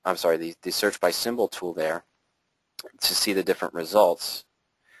search by symbol tool there to see the different results.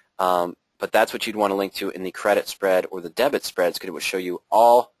 But that's what you'd want to link to in the credit spread or the debit spreads, because it would show you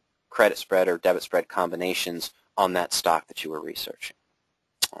all credit spread or debit spread combinations on that stock that you were researching.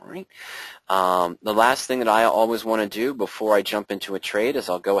 All right. The last thing that I always want to do before I jump into a trade is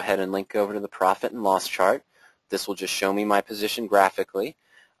I'll go ahead and link over to the profit and loss chart. This will just show me my position graphically.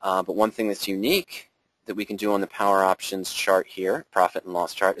 But one thing that's unique that we can do on the Power Options chart here, profit and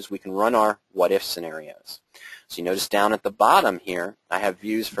loss chart, is we can run our what-if scenarios. So you notice down at the bottom here, I have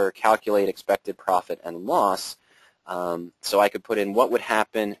views for calculate expected profit and loss. So I could put in what would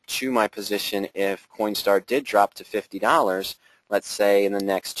happen to my position if Coinstar did drop to $50, let's say in the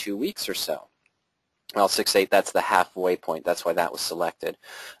next 2 weeks or so. Well, 6.8, that's the halfway point. That's why that was selected.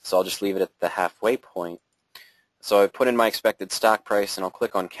 So I'll just leave it at the halfway point. So I put in my expected stock price, and I'll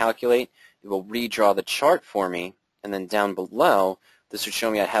click on Calculate. It will redraw the chart for me, and then down below, this would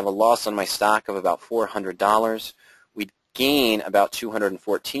show me I have a loss on my stock of about $400. We'd gain about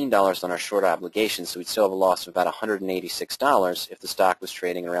 $214 on our short obligation, so we'd still have a loss of about $186 if the stock was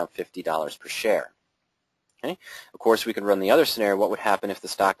trading around $50 per share. Okay. Of course, we could run the other scenario. What would happen if the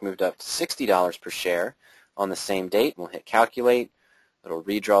stock moved up to $60 per share on the same date? We'll hit Calculate. It'll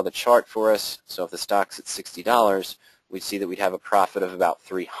redraw the chart for us. So if the stock's at $60, we'd see that we'd have a profit of about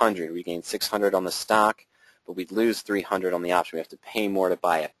 $300. We gain $600 on the stock, but we'd lose $300 on the option. We have to pay more to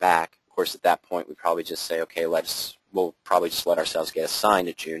buy it back. Of course, at that point, we'd probably just say, okay, we'll probably just let ourselves get assigned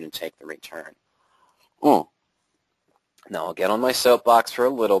to June and take the return. Now, I'll get on my soapbox for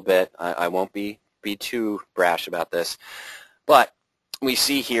a little bit. I won't be too brash about this, but we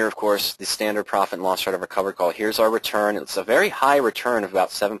see here, of course, the standard profit and loss chart of our covered call. Here's our return. It's a very high return of about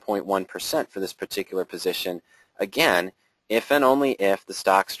 7.1% for this particular position. Again, if and only if the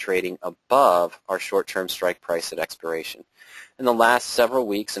stock's trading above our short-term strike price at expiration. In the last several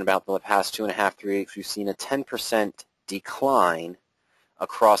weeks, in about the past 2.5, 3 weeks, we've seen a 10% decline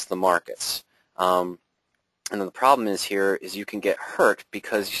across the markets. And the problem is here is you can get hurt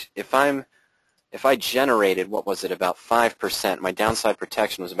because if I generated, what was it, about 5%, my downside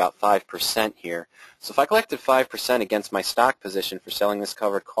protection was about 5% here. So if I collected 5% against my stock position for selling this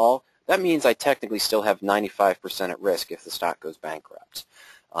covered call, that means I technically still have 95% at risk if the stock goes bankrupt.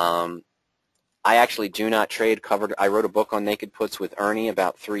 I actually do not trade covered. I wrote a book on naked puts with Ernie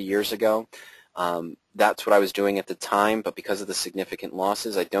about 3 years ago. That's what I was doing at the time, but because of the significant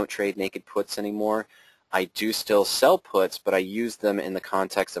losses, I don't trade naked puts anymore. I do still sell puts, but I use them in the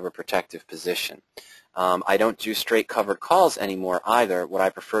context of a protective position. I don't do straight covered calls anymore either. What I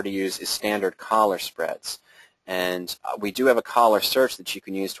prefer to use is standard collar spreads. And we do have a collar search that you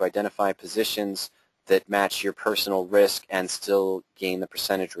can use to identify positions that match your personal risk and still gain the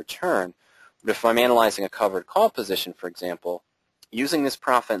percentage return. But if I'm analyzing a covered call position, for example, using this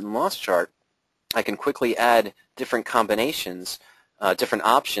profit and loss chart, I can quickly add different combinations, different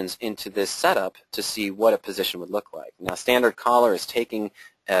options into this setup to see what a position would look like. Now, standard collar is taking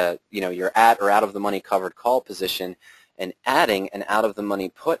your at or out of the money covered call position and adding an out of the money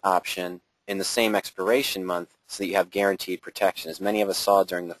put option in the same expiration month so that you have guaranteed protection. As many of us saw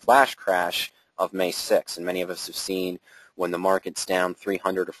during the flash crash of May 6th, and many of us have seen when the market's down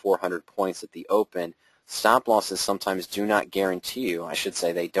 300 or 400 points at the open, stop losses sometimes do not guarantee you, I should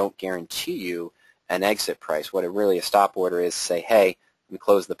say they don't guarantee you an exit price. What really a stop order is say, hey, let me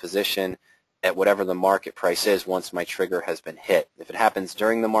close the position at whatever the market price is once my trigger has been hit. If it happens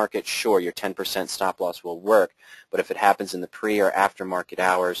during the market, sure, your 10% stop loss will work, but if it happens in the pre or after market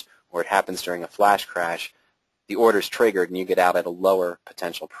hours or it happens during a flash crash, the order's triggered and you get out at a lower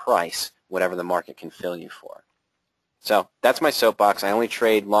potential price, whatever the market can fill you for. So that's my soapbox. I only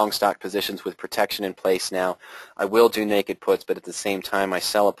trade long stock positions with protection in place now. I will do naked puts, but at the same time I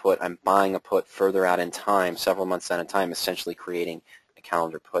sell a put, I'm buying a put further out in time, several months at a time, essentially creating a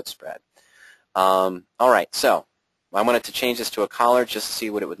calendar put spread. All right, so I wanted to change this to a collar just to see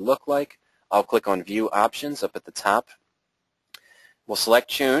what it would look like. I'll click on View Options up at the top. We'll select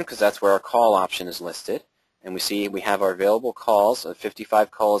June because that's where our call option is listed. And we see we have our available calls.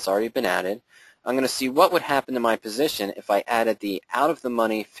 55 calls already been added. I'm going to see what would happen to my position if I added the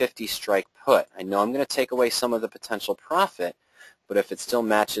out-of-the-money 50 strike put. I know I'm going to take away some of the potential profit, but if it still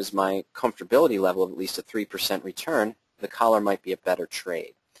matches my comfortability level of at least a 3% return, the collar might be a better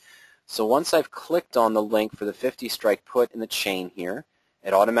trade. So once I've clicked on the link for the 50 strike put in the chain here,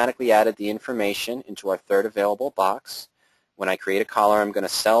 it automatically added the information into our third available box. When I create a collar, I'm going to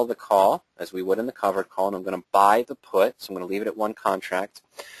sell the call, as we would in the covered call, and I'm going to buy the put, so I'm going to leave it at one contract.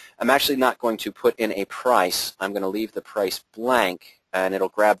 I'm actually not going to put in a price. I'm going to leave the price blank, and it'll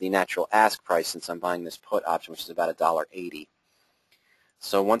grab the natural ask price since I'm buying this put option, which is about $1.80.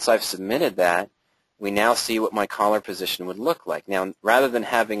 So once I've submitted that, we now see what my collar position would look like. Now, rather than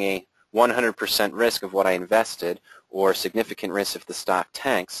having a 100% risk of what I invested or significant risk if the stock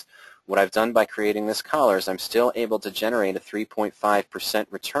tanks, what I've done by creating this collar is I'm still able to generate a 3.5%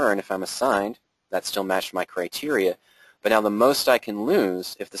 return if I'm assigned. That still matched my criteria. But now the most I can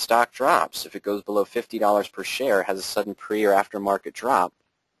lose if the stock drops, if it goes below $50 per share, has a sudden pre- or after-market drop,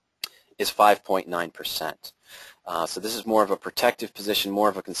 is 5.9%. So this is more of a protective position, more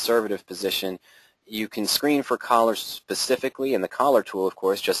of a conservative position. You can screen for collars specifically in the collar tool, of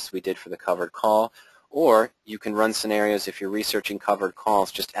course, just as we did for the covered call, or you can run scenarios if you're researching covered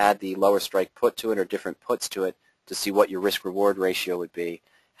calls, just add the lower strike put to it or different puts to it to see what your risk-reward ratio would be.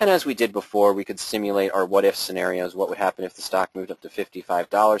 And as we did before, we could simulate our what-if scenarios. What would happen if the stock moved up to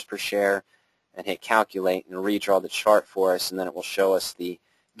 $55 per share, and hit calculate and redraw the chart for us, and then it will show us the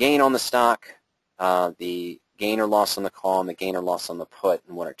gain on the stock, the gain or loss on the call, and the gain or loss on the put,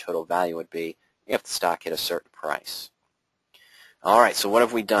 and what our total value would be if the stock hit a certain price. All right, so what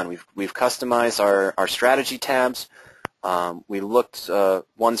have we done? We've customized our strategy tabs. We looked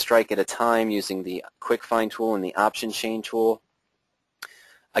one strike at a time using the quick find tool and the option chain tool.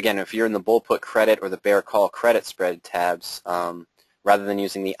 Again, if you're in the bull put credit or the bear call credit spread tabs, rather than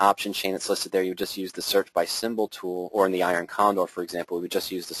using the option chain that's listed there, you would just use the search by symbol tool, or in the Iron Condor, for example, we would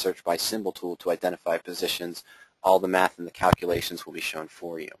just use the search by symbol tool to identify positions. All the math and the calculations will be shown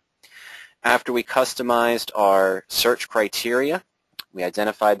for you. After we customized our search criteria, we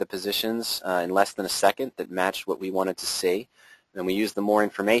identified the positions in less than a second that matched what we wanted to see. Then we used the More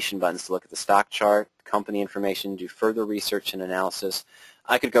Information buttons to look at the stock chart, company information, do further research and analysis.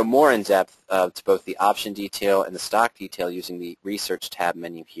 I could go more in depth to both the option detail and the stock detail using the Research tab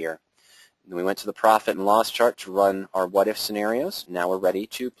menu here. Then we went to the profit and loss chart to run our what-if scenarios. Now we're ready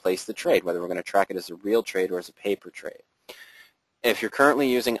to place the trade, whether we're going to track it as a real trade or as a paper trade. If you're currently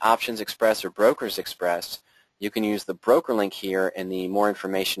using Options Express or Brokers Express, you can use the broker link here in the More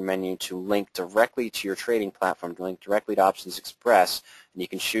Information menu to link directly to your trading platform, to link directly to Options Express, and you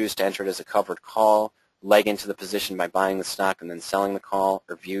can choose to enter it as a covered call, leg into the position by buying the stock and then selling the call,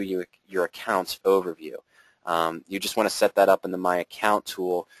 or view your account's overview. You just want to set that up in the My Account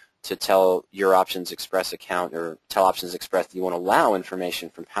tool to tell your Options Express account, or tell Options Express that you want to allow information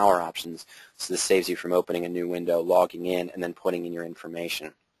from Power Options, so this saves you from opening a new window, logging in, and then putting in your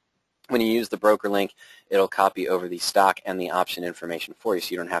information. When you use the broker link, it'll copy over the stock and the option information for you,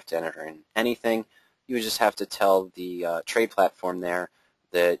 so you don't have to enter in anything. You just have to tell the trade platform there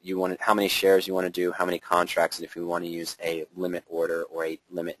that you want, how many shares you want to do, how many contracts, and if you want to use a limit order or a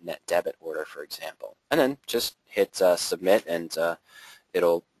limit net debit order, for example. And then just hit submit, and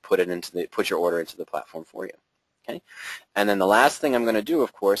it'll put your order into the platform for you. Okay, and then the last thing I'm going to do,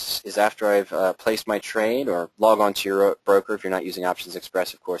 of course, is after I've placed my trade, or log on to your broker if you're not using Options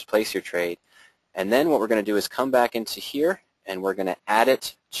Express, of course, place your trade, and then what we're going to do is come back into here, and we're going to add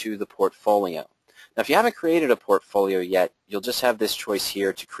it to the portfolio. Now, if you haven't created a portfolio yet, you'll just have this choice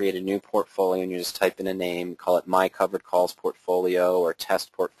here to create a new portfolio, and you just type in a name, call it My Covered Calls Portfolio or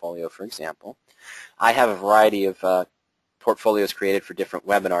Test Portfolio, for example. I have a variety of portfolios created for different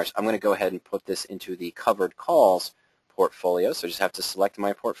webinars. I'm going to go ahead and put this into the Covered Calls portfolio, so I just have to select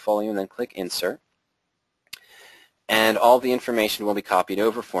my portfolio and then click Insert. And all the information will be copied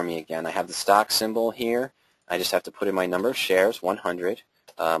over for me again. I have the stock symbol here. I just have to put in my number of shares, 100,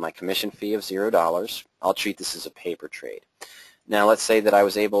 my commission fee of $0. I'll treat this as a paper trade. Now let's say that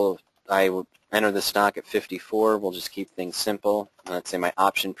I would enter the stock at 54. We'll just keep things simple. Let's say my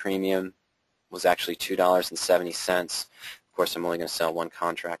option premium was actually $2.70. Of course, I'm only going to sell one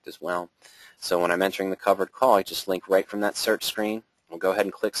contract as well. So when I'm entering the covered call, I just link right from that search screen. We'll go ahead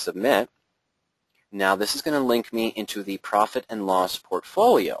and click Submit. Now this is going to link me into the Profit and Loss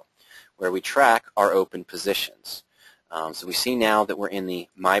portfolio, where we track our open positions. So we see now that we're in the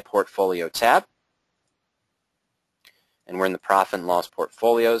My Portfolio tab, and we're in the Profit and Loss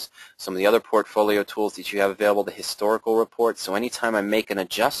portfolios. Some of the other portfolio tools that you have available, the historical report. So anytime I make an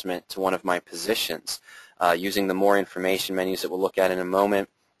adjustment to one of my positions, using the More Information menus that we'll look at in a moment,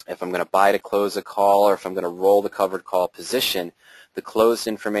 if I'm going to buy to close a call, or if I'm going to roll the covered call position, the closed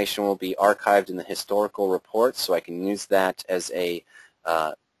information will be archived in the historical report, so I can use that as a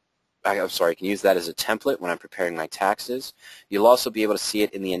I can use that as a template when I'm preparing my taxes. You'll also be able to see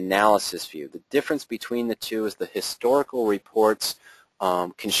it in the analysis view. The difference between the two is the historical reports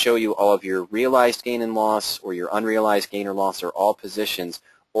can show you all of your realized gain and loss, or your unrealized gain or loss, or all positions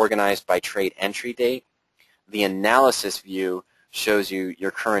organized by trade entry date. The analysis view shows you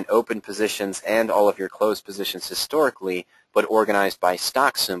your current open positions and all of your closed positions historically, but organized by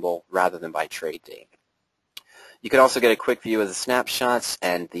stock symbol rather than by trade date. You can also get a quick view of the snapshots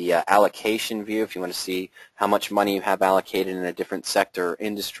and the allocation view if you want to see how much money you have allocated in a different sector or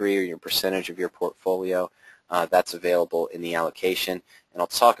industry, or your percentage of your portfolio. That's available in the allocation. And I'll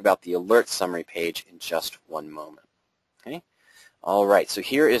talk about the alert summary page in just one moment. Okay. All right, so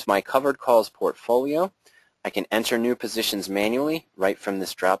here is my covered calls portfolio. I can enter new positions manually right from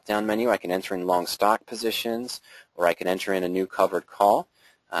this drop-down menu. I can enter in long stock positions, or I can enter in a new covered call.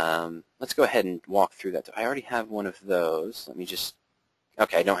 Let's go ahead and walk through that. I already have one of those. Let me just,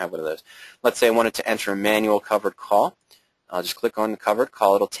 okay, I don't have one of those. Let's say I wanted to enter a manual covered call. I'll just click on the covered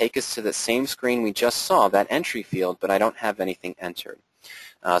call. It'll take us to the same screen we just saw, that entry field, but I don't have anything entered.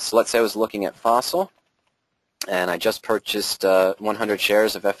 So let's say I was looking at Fossil, and I just purchased 100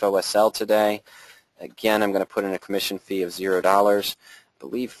 shares of FOSL today. Again, I'm going to put in a commission fee of $0. I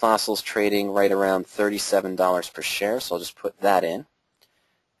believe Fossil's trading right around $37 per share, so I'll just put that in.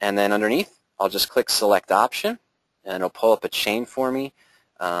 And then underneath, I'll just click Select Option, and it'll pull up a chain for me.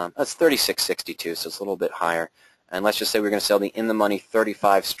 That's 36.62, so it's a little bit higher. And let's just say we're going to sell the in-the-money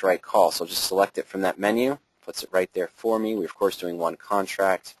 35 strike call. So just select it from that menu, puts it right there for me. We're, of course, doing one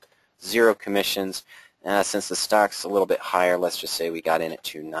contract, 0 commissions. Since the stock's a little bit higher, let's just say we got in at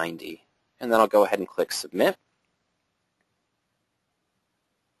 290. And then I'll go ahead and click Submit.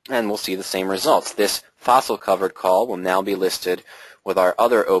 And we'll see the same results. This Fossil covered call will now be listed with our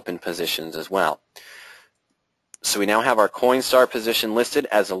other open positions as well. So we now have our Coinstar position listed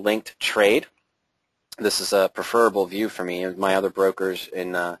as a linked trade. This is a preferable view for me. My other brokers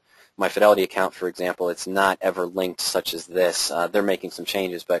in my Fidelity account, for example, it's not ever linked such as this. They're making some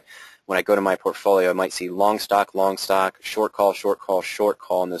changes, but when I go to my portfolio, I might see long stock, short call, short call, short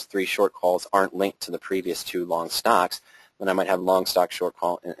call, and those 3 short calls aren't linked to the previous 2 long stocks. Then I might have long stock, short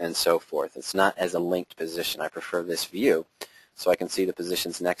call, and so forth. It's not as a linked position. I prefer this view so I can see the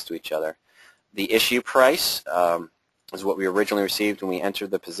positions next to each other. The issue price is what we originally received when we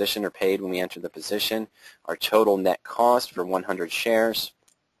entered the position, or paid when we entered the position. Our total net cost for 100 shares.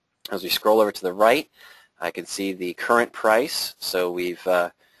 As we scroll over to the right, I can see the current price. So we've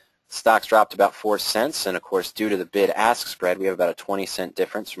stock's dropped about 4 cents, and of course due to the bid-ask spread we have about a 20-cent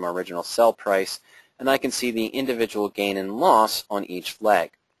difference from our original sell price, and I can see the individual gain and loss on each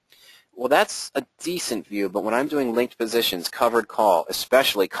leg. Well, that's a decent view, but when I'm doing linked positions, covered call,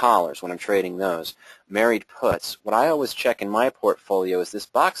 especially collars when I'm trading those, married puts, what I always check in my portfolio is this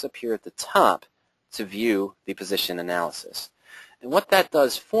box up here at the top to view the position analysis. And what that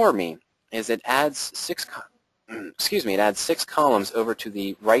does for me is it adds 6 columns over to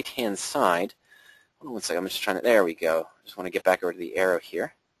the right-hand side. Hold on one second, I'm just trying to, there we go. I just want to get back over to the arrow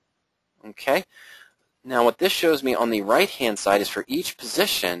here. Okay. Now what this shows me on the right-hand side is for each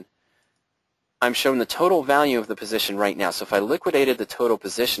position, I'm showing the total value of the position right now. So if I liquidated the total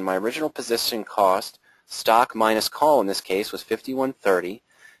position, my original position cost, stock minus call in this case, was $51.30.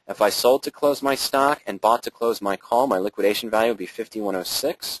 If I sold to close my stock and bought to close my call, my liquidation value would be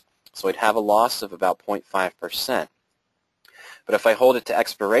 $51.06. So I'd have a loss of about 0.5%. But if I hold it to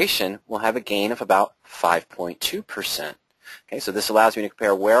expiration, we'll have a gain of about 5.2%. Okay, so this allows me to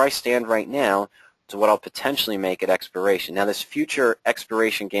compare where I stand right now to what I'll potentially make at expiration. Now this future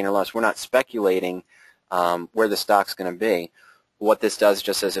expiration gain or loss, we're not speculating where the stock's going to be. What this does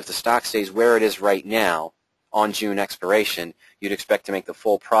just says if the stock stays where it is right now on June expiration, you'd expect to make the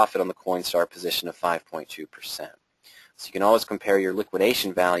full profit on the Coinstar position of 5.2%. So you can always compare your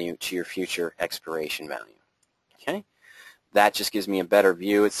liquidation value to your future expiration value. Okay? That just gives me a better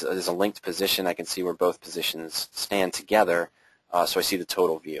view. It's a linked position. I can see where both positions stand together, so I see the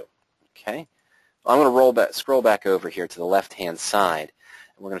total view. Okay? I'm going to scroll back over here to the left-hand side,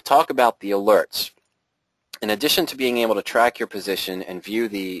 and we're going to talk about the alerts. In addition to being able to track your position and view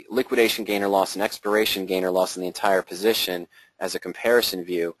the liquidation gain or loss and expiration gain or loss in the entire position as a comparison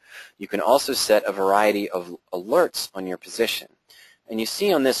view, you can also set a variety of alerts on your position. And you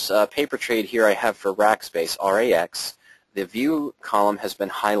see on this paper trade here I have for Rackspace, RAX, the view column has been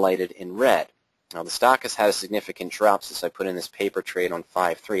highlighted in red. Now the stock has had a significant drop since I put in this paper trade on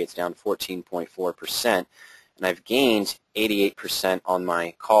 5/3. It's down 14.4%, and I've gained 88% on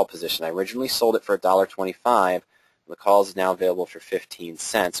my call position. I originally sold it for $1.25. The call is now available for 15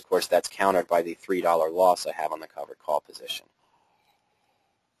 cents. Of course, that's countered by the $3 loss I have on the covered call position.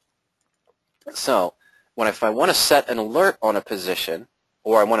 So if I want to set an alert on a position,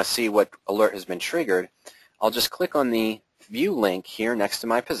 or I want to see what alert has been triggered, I'll just click on the view link here next to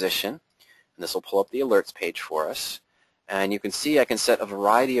my position. This will pull up the alerts page for us, and you can see I can set a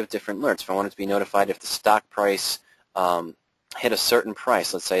variety of different alerts. If I wanted to be notified if the stock price hit a certain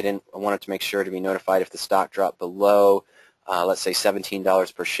price, let's say I wanted to make sure to be notified if the stock dropped below, let's say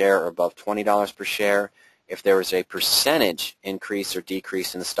 $17 per share or above $20 per share. If there was a percentage increase or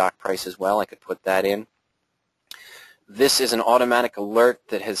decrease in the stock price as well, I could put that in. This is an automatic alert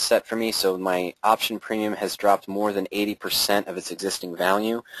that has set for me, so my option premium has dropped more than 80% of its existing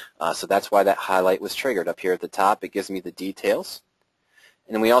value. So that's why that highlight was triggered. Up here at the top, it gives me the details.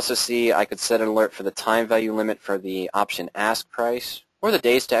 And then we also see I could set an alert for the time value limit for the option ask price, or the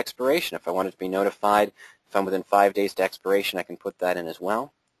days to expiration. If I wanted to be notified if I'm within 5 days to expiration, I can put that in as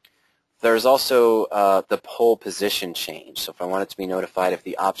well. There's also the pole position change. So if I wanted to be notified if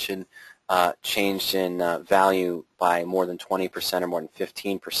the option changed in value by more than 20% or more than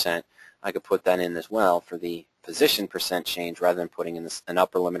 15%, I could put that in as well for the position percent change rather than putting in an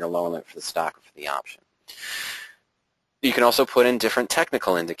upper limit or lower limit for the stock or for the option. You can also put in different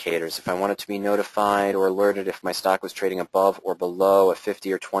technical indicators. If I wanted to be notified or alerted if my stock was trading above or below a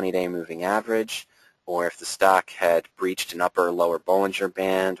 50 or 20-day moving average, or if the stock had breached an upper or lower Bollinger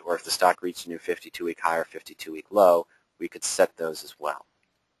Band, or if the stock reached a new 52-week high or 52-week low, we could set those as well.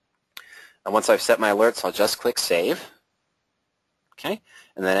 And once I've set my alerts, I'll just click Save. Okay?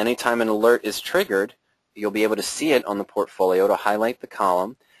 And then anytime an alert is triggered, you'll be able to see it on the portfolio to highlight the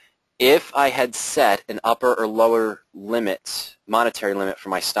column. If I had set an upper or lower limit, monetary limit for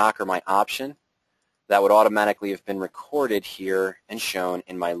my stock or my option, that would automatically have been recorded here and shown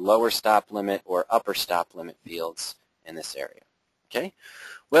in my lower stop limit or upper stop limit fields in this area. Okay?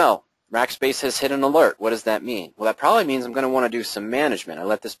 Well, Rackspace has hit an alert. What does that mean? Well, that probably means I'm going to want to do some management. I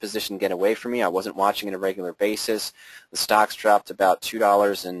let this position get away from me. I wasn't watching it on a regular basis. The stock's dropped about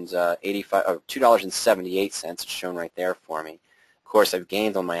 $2.78. It's shown right there for me. Of course, I've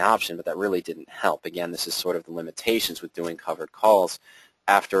gained on my option, but that really didn't help. Again, this is sort of the limitations with doing covered calls.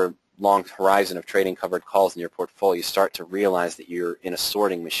 After a long horizon of trading covered calls in your portfolio, you start to realize that you're in a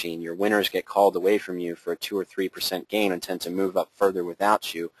sorting machine. Your winners get called away from you for a 2 or 3% gain and tend to move up further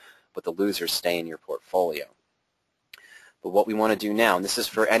without you, but the losers stay in your portfolio. But what we want to do now, and this is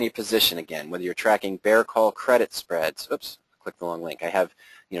for any position again, whether you're tracking bear call credit spreads, oops, I clicked the wrong link. I have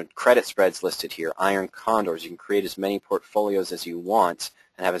credit spreads listed here, iron condors. You can create as many portfolios as you want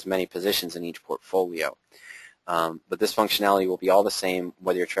and have as many positions in each portfolio. But this functionality will be all the same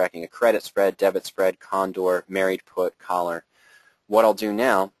whether you're tracking a credit spread, debit spread, condor, married put, collar. What I'll do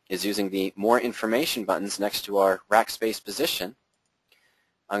now is using the More Information buttons next to our Rackspace position,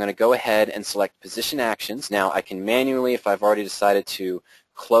 I'm going to go ahead and select Position Actions. Now I can manually, if I've already decided to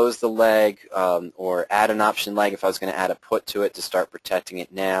close the leg or add an option leg, if I was going to add a put to it to start protecting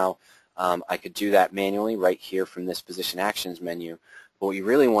it now, I could do that manually right here from this Position Actions menu. But what you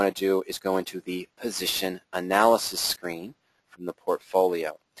really want to do is go into the Position Analysis screen from the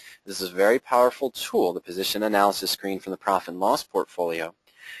portfolio. This is a very powerful tool, the Position Analysis screen from the Profit and Loss portfolio.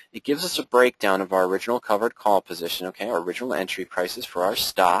 It gives us a breakdown of our original covered call position, okay, our original entry prices for our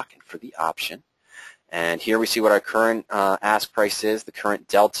stock and for the option. And here we see what our current ask price is, the current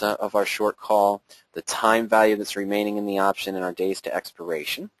delta of our short call, the time value that's remaining in the option, and our days to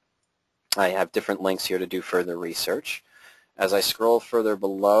expiration. I have different links here to do further research. As I scroll further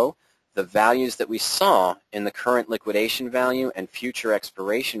below, the values that we saw in the current liquidation value and future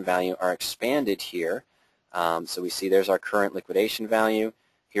expiration value are expanded here. So we see there's our current liquidation value.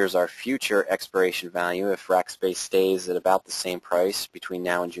 Here's our future expiration value if Rackspace stays at about the same price between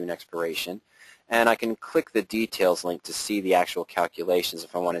now and June expiration. And I can click the details link to see the actual calculations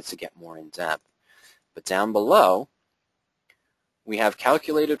if I wanted to get more in depth. But down below, we have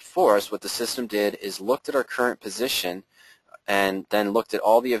calculated for us. What the system did is looked at our current position and then looked at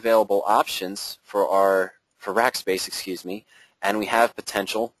all the available options for Rackspace, and we have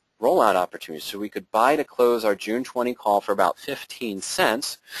potential rollout opportunities. So we could buy to close our June 20 call for about 15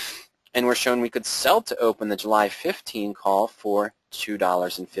 cents, and we're shown we could sell to open the July 15 call for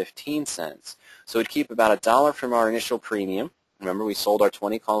 $2.15. So we'd keep about $1 from our initial premium. Remember, we sold our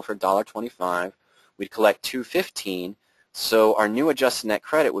 20 call for $1.25. We'd collect $2.15, so our new adjusted net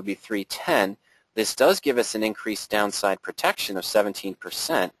credit would be $3.10. This does give us an increased downside protection of 17%,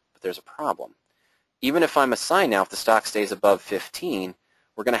 but there's a problem. Even if I'm assigned now, if the stock stays above 15,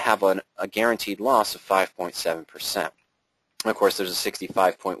 we're going to have a guaranteed loss of 5.7%. Of course, there's a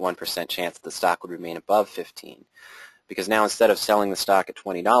 65.1% chance that the stock would remain above 15, because now instead of selling the stock at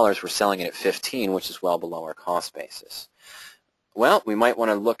 $20, we're selling it at 15, which is well below our cost basis. Well, we might want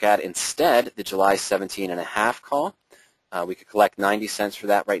to look at instead the July 17.5 call. We could collect 90 cents for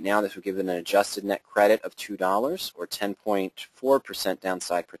that right now. This would give it an adjusted net credit of $2 or 10.4%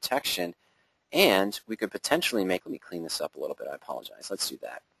 downside protection. And we could potentially make, let me clean this up a little bit, I apologize, let's do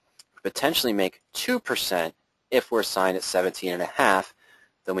that. Potentially make 2% if we're assigned at 17.5,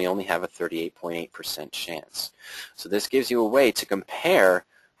 then we only have a 38.8% chance. So this gives you a way to compare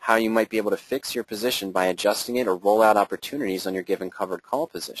how you might be able to fix your position by adjusting it or roll out opportunities on your given covered call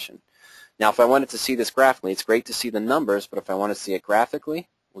position. Now if I wanted to see this graphically, it's great to see the numbers, but if I want to see it graphically,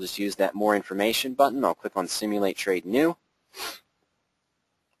 we'll just use that More Information button. I'll click on Simulate Trade New.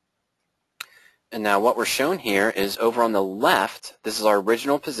 And now what we're shown here is over on the left, this is our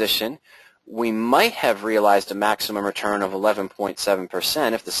original position. we might have realized a maximum return of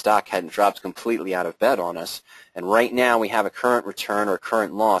 11.7% if the stock hadn't dropped completely out of bed on us. And right now we have a current return or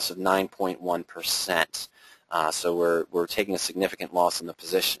current loss of 9.1%. So we're taking a significant loss in the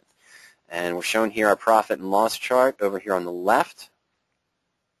position. And we're showing here our profit and loss chart over here on the left.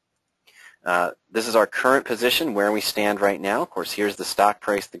 This is our current position, where we stand right now. Of course, here's the stock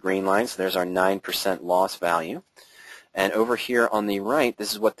price, the green line, so there's our 9% loss value. And over here on the right,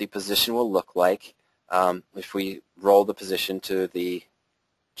 this is what the position will look like if we roll the position to the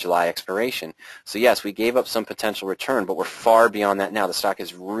July expiration. So yes, we gave up some potential return, but we're far beyond that now. The stock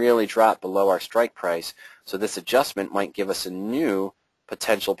has really dropped below our strike price, so this adjustment might give us a new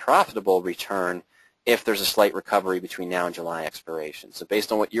potential profitable return if there's a slight recovery between now and July expiration. So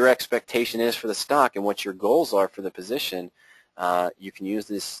based on what your expectation is for the stock and what your goals are for the position, you can use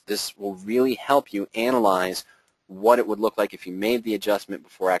this. This will really help you analyze what it would look like if you made the adjustment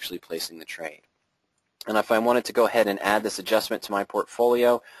before actually placing the trade. And if I wanted to go ahead and add this adjustment to my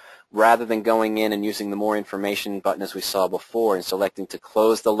portfolio, rather than going in and using the more information button as we saw before and selecting to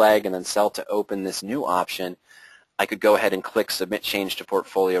close the leg and then sell to open this new option, I could go ahead and click Submit Change to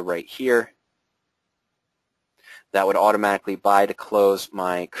Portfolio right here. That would automatically buy to close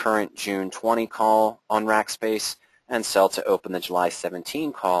my current June 20 call on Rackspace and sell to open the July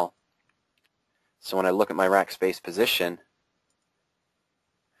 17 call. So when I look at my Rackspace position,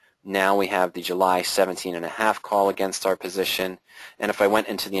 now we have the July 17.5 call against our position. And if I went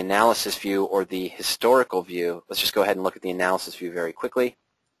into the analysis view or the historical view, let's just go ahead and look at the analysis view very quickly.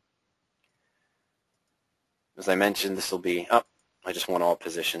 As I mentioned, this will be, I just want all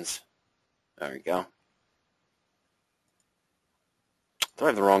positions. There we go. Do I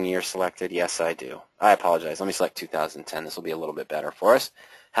have the wrong year selected? Yes, I do. I apologize. Let me select 2010. This will be a little bit better for us.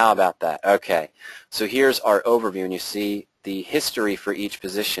 How about that? Okay. So here's our overview, and you see the history for each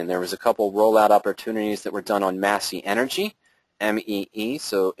position. There was a couple rollout opportunities that were done on Massey Energy, MEE.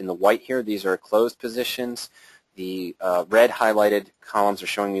 So in the white here, these are closed positions. The red highlighted columns are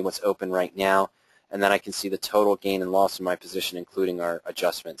showing me what's open right now. And then I can see the total gain and loss in my position, including our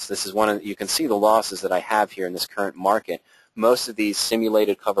adjustments. This is one of, you can see the losses that I have here in this current market. Most of these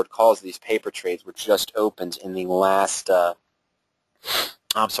simulated covered calls, these paper trades, were just opened in the last,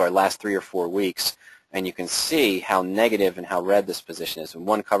 last 3 or 4 weeks. And you can see how negative and how red this position is. And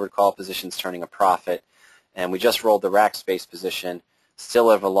one covered call position is turning a profit. And we just rolled the Rackspace position, still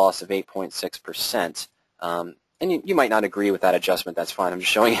have a loss of 8.6%. And you might not agree with that adjustment. That's fine. I'm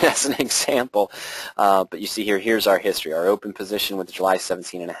just showing it as an example. But you see here, here's our history. Our open position with the July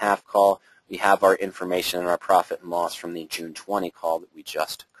 17.5 call. We have our information and our profit and loss from the June 20 call that we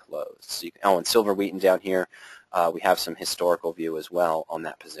just closed. So you can, in Silver Wheaton down here, we have some historical view as well on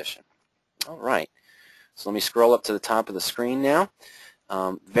that position. All right. So let me scroll up to the top of the screen now.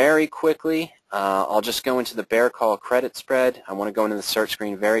 Very quickly, I'll just go into the bear call credit spread. I want to go into the search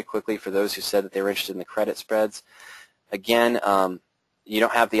screen very quickly for those who said that they were interested in the credit spreads. Again, you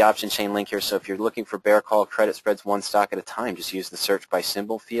don't have the option chain link here, so if you're looking for bear call credit spreads one stock at a time, just use the search by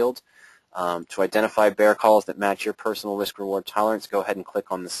symbol field. To identify bear calls that match your personal risk-reward tolerance, go ahead and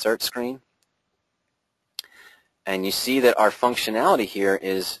click on the search screen. And you see that our functionality here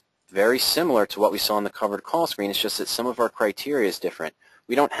is very similar to what we saw on the covered call screen. It's just that some of our criteria is different.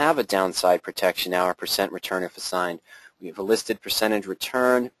 We don't have a downside protection now, our percent return if assigned. We have a listed percentage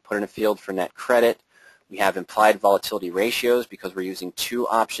return, put in a field for net credit. We have implied volatility ratios because we're using 2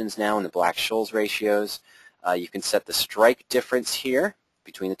 options now in the Black-Scholes ratios. You can set the strike difference here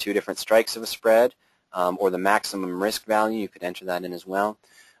between the 2 different strikes of a spread, or the maximum risk value. You could enter that in as well.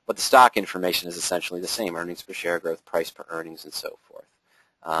 But the stock information is essentially the same, earnings per share growth, price per earnings, and so forth.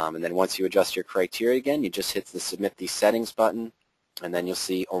 And then once you adjust your criteria again, you just hit the Submit These Settings button, and then you'll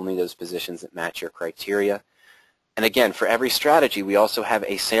see only those positions that match your criteria. And again, for every strategy, we also have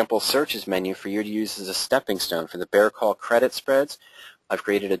a sample searches menu for you to use as a stepping stone. For the bear call credit spreads, I've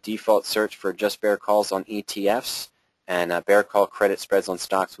created a default search for just bear calls on ETFs and bear call credit spreads on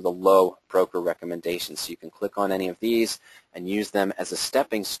stocks with a low broker recommendation. So you can click on any of these and use them as a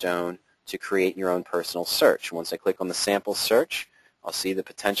stepping stone to create your own personal search. Once I click on the sample search, I'll see the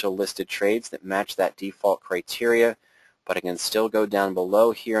potential listed trades that match that default criteria, but I can still go down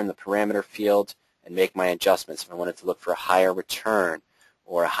below here in the parameter field and make my adjustments. If I wanted to look for a higher return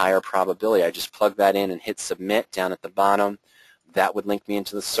or a higher probability, I just plug that in and hit Submit down at the bottom. That would link me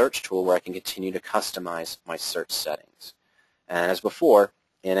into the search tool where I can continue to customize my search settings. And as before,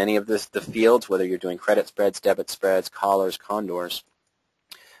 in any of the fields, whether you're doing credit spreads, debit spreads, collars, condors,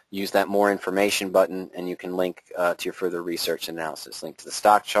 use that More Information button and you can link to your further research analysis. Link to the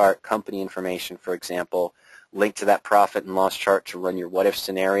stock chart, company information, for example, link to that profit and loss chart to run your what-if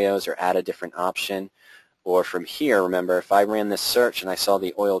scenarios or add a different option. Or from here, remember, if I ran this search and I saw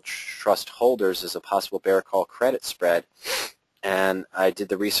the oil trust holders as a possible bear call credit spread, and I did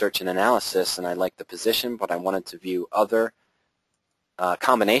the research and analysis and I liked the position, but I wanted to view other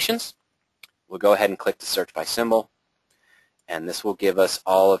combinations, we'll go ahead and click the search by symbol, and this will give us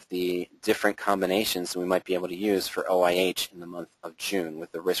all of the different combinations that we might be able to use for OIH in the month of June,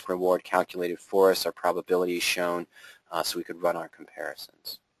 with the risk-reward calculated for us, our probabilities shown, so we could run our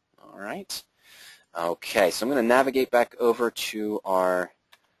comparisons. All right. Okay, so I'm going to navigate back over to our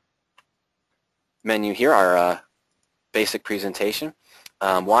menu here, our basic presentation.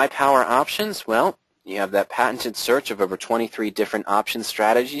 Why power options? Well, you have that patented search of over 23 different option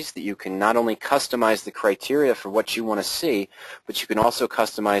strategies that you can not only customize the criteria for what you want to see, but you can also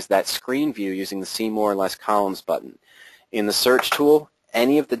customize that screen view using the See More or Less Columns button. In the search tool,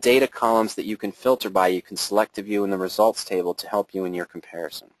 any of the data columns that you can filter by, you can select to view in the results table to help you in your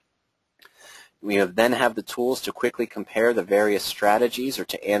comparison. We then have the tools to quickly compare the various strategies or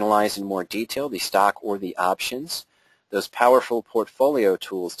to analyze in more detail the stock or the options. Those powerful portfolio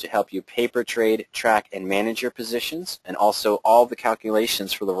tools to help you paper trade, track, and manage your positions, and also all the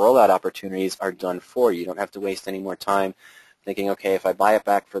calculations for the rollout opportunities are done for you. You don't have to waste any more time thinking, okay, if I buy it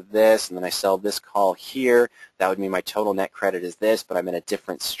back for this and then I sell this call here, that would mean my total net credit is this, but I'm in a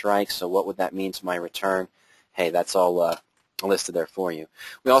different strike, so what would that mean to my return? Hey, that's all listed there for you.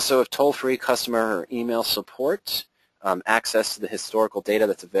 We also have toll-free customer or email support. Access to the historical data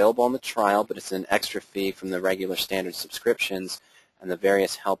that's available on the trial, but it's an extra fee from the regular standard subscriptions, and the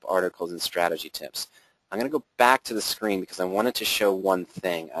various help articles and strategy tips. I'm going to go back to the screen because I wanted to show one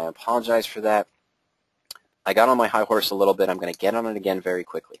thing. I apologize for that. I got on my high horse a little bit. I'm going to get on it again very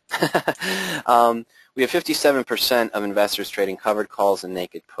quickly. We have 57% of investors trading covered calls and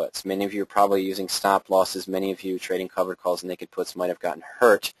naked puts. Many of you are probably using stop losses. Many of you trading covered calls and naked puts might have gotten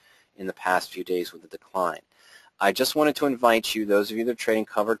hurt in the past few days with the decline. I just wanted to invite you, those of you that are trading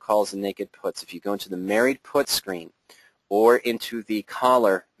covered calls and naked puts, if you go into the Married Put screen or into the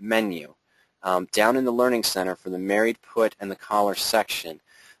Collar menu, down in the Learning Center for the Married Put and the Collar section,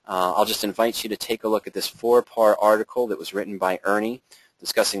 I'll just invite you to take a look at this 4-part article that was written by Ernie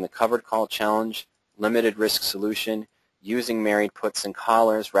discussing the covered call challenge, limited risk solution, using married puts and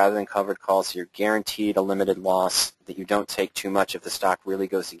collars rather than covered calls, so you're guaranteed a limited loss, that you don't take too much if the stock really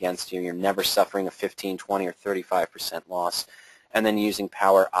goes against you. You're never suffering a 15, 20, or 35% loss. And then using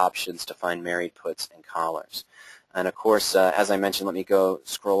power options to find married puts and collars. And of course, as I mentioned, let me go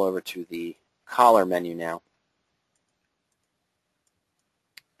scroll over to the collar menu now.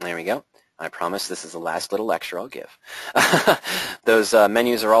 There we go. I promise this is the last little lecture I'll give. Those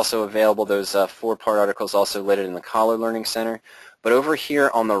menus are also available. Those 4-part articles also listed in the Collar Learning Center. But over here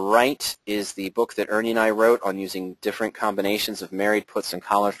on the right is the book that Ernie and I wrote on using different combinations of married puts and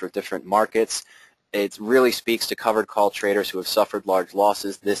collars for different markets. It really speaks to covered call traders who have suffered large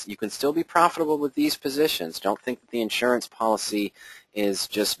losses. You can still be profitable with these positions. Don't think that the insurance policy is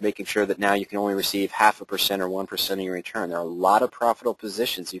just making sure that now you can only receive 0.5% or 1% of your return. There are a lot of profitable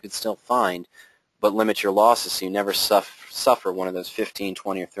positions you can still find, but limit your losses so you never suffer one of those 15,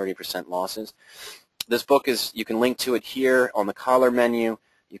 20, or 30% losses. This book you can link to it here on the Collar menu.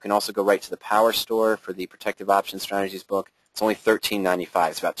 You can also go right to the Power Store for the Protective Option Strategies book. It's only $13.95.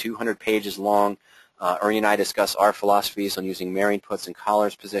 It's about 200 pages long. Ernie and I discuss our philosophies on using married puts and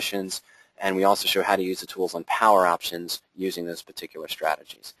collars positions, and we also show how to use the tools on power options using those particular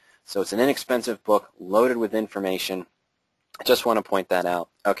strategies. So it's an inexpensive book loaded with information. I just want to point that out.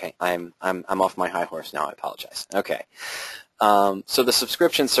 Okay, I'm off my high horse now. I apologize. Okay, so the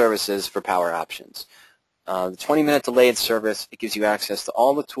subscription services for power options. The 20-minute delayed service, it gives you access to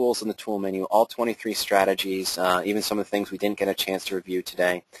all the tools in the tool menu, all 23 strategies, even some of the things we didn't get a chance to review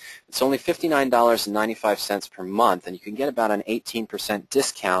today. It's only $59.95 per month, and you can get about an 18%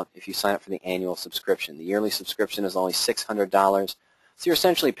 discount if you sign up for the annual subscription. The yearly subscription is only $600, so you're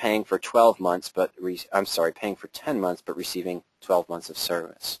essentially paying for 12 months, paying for 10 months, but receiving 12 months of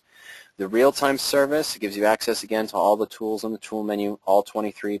service. The real-time service, it gives you access again to all the tools in the tool menu, all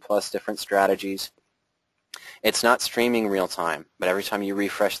 23 plus different strategies. It's not streaming real time, but every time you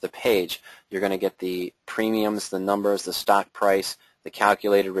refresh the page, you're going to get the premiums, the numbers, the stock price, the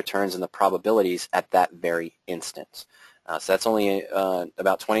calculated returns, and the probabilities at that very instant. So that's only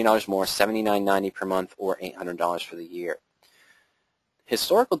about $20 more, $79.90 per month, or $800 for the year.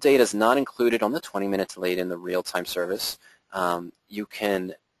 Historical data is not included on the 20-minute delayed in the real-time service. You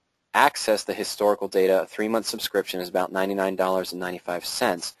can access the historical data. A 3-month subscription is about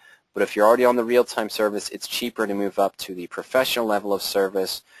 $99.95. But if you're already on the real-time service, it's cheaper to move up to the professional level of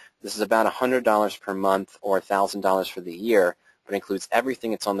service. This is about $100 per month or $1,000 for the year, but includes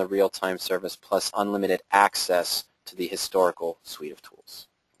everything that's on the real-time service plus unlimited access to the historical suite of tools.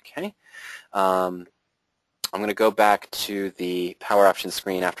 Okay. I'm going to go back to the Power Options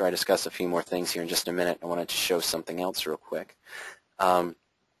screen after I discuss a few more things here in just a minute. I wanted to show something else real quick.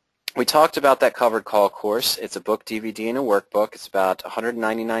 We talked about that covered call course. It's a book, DVD, and a workbook. It's about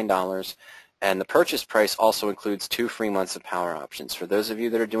 $199, and the purchase price also includes 2 free months of Power Options. For those of you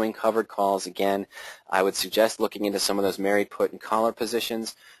that are doing covered calls, again, I would suggest looking into some of those married, put, and collar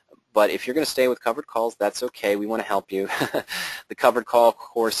positions. But if you're going to stay with covered calls, that's okay. We want to help you. The covered call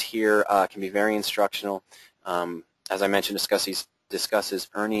course here can be very instructional. As I mentioned, discusses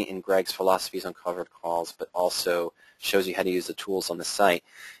Ernie and Greg's philosophies on covered calls, but also shows you how to use the tools on the site.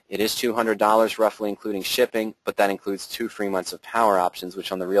 It is $200 roughly, including shipping, but that includes 2 free months of Power Options,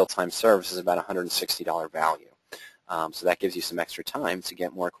 which on the real-time service is about a $160 value. So that gives you some extra time to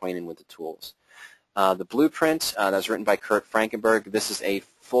get more acquainted with the tools. The blueprint that was written by Kurt Frankenberg. This is a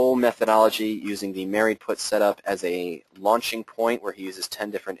full methodology using the married put setup as a launching point where he uses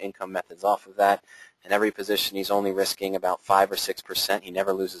 10 different income methods off of that. In every position, he's only risking about 5 or 6%. He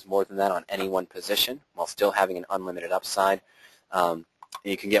never loses more than that on any one position while still having an unlimited upside.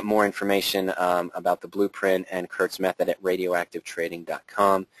 You can get more information about the blueprint and Kurt's method at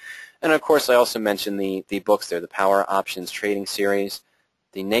radioactivetrading.com. And, of course, I also mentioned the books there, the Power Options Trading Series,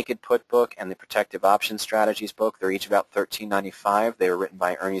 the Naked Put book, and the Protective Options Strategies book. They're each about $13.95. They were written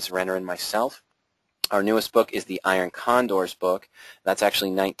by Ernie Zerenner and myself. Our newest book is the Iron Condors book. That's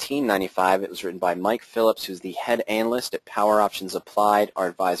actually $19.95. It was written by Mike Phillips, who's the head analyst at Power Options Applied, our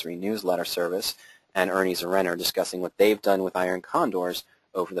advisory newsletter service, and Ernie Zerenner, discussing what they've done with Iron Condors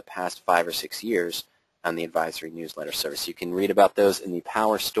over the past 5 or 6 years on the advisory newsletter service. You can read about those in the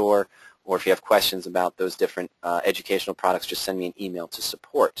Power Store, or if you have questions about those different educational products, just send me an email to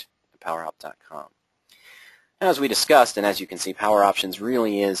support@powerop.com. As we discussed, and as you can see, Power Options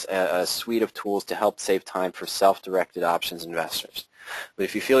really is a suite of tools to help save time for self-directed options investors. But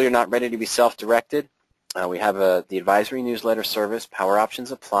if you feel you're not ready to be self-directed, we have the advisory newsletter service, Power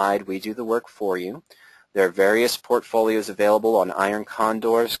Options Applied. We do the work for you. There are various portfolios available on Iron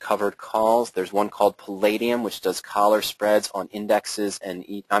Condors, covered calls. There's one called Palladium, which does collar spreads on indexes and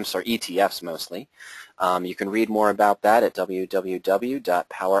ETFs mostly. You can read more about that at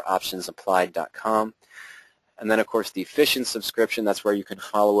www.poweroptionsapplied.com. And then, of course, the Efficient subscription, that's where you can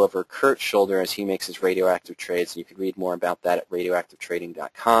follow over Kurt's shoulder as he makes his radioactive trades. And you can read more about that at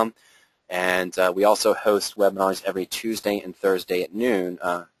radioactivetrading.com. And we also host webinars every Tuesday and Thursday at noon.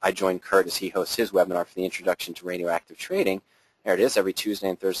 I join Kurt as he hosts his webinar for the Introduction to Radioactive Trading. There it is, every Tuesday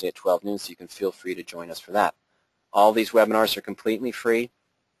and Thursday at 12 noon, so you can feel free to join us for that. All these webinars are completely free.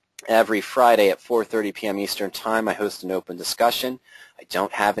 Every Friday at 4:30 p.m. Eastern Time, I host an open discussion. I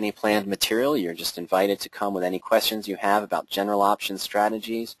don't have any planned material. You're just invited to come with any questions you have about general options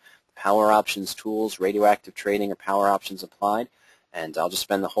strategies, Power Options tools, radioactive trading, or Power Options Applied. And I'll just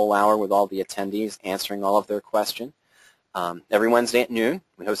spend the whole hour with all the attendees answering all of their questions. Every Wednesday at noon,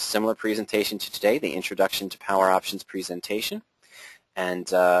 we host a similar presentation to today, the Introduction to Power Options presentation.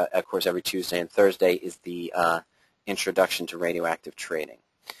 And, of course, every Tuesday and Thursday is the Introduction to Radioactive Trading.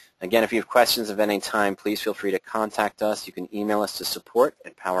 Again, if you have questions of any time, please feel free to contact us. You can email us to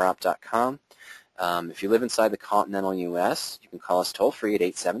support@powerop.com. If you live inside the continental U.S., you can call us toll-free at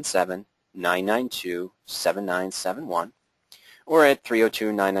 877-992-7971 or at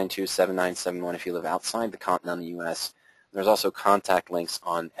 302-992-7971 if you live outside the continental U.S. There's also contact links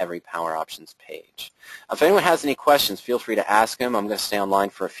on every Power Options page. If anyone has any questions, feel free to ask them. I'm going to stay online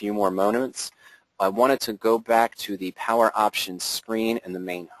for a few more moments. I wanted to go back to the Power Options screen in the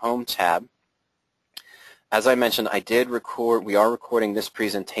main Home tab. As I mentioned, we are recording this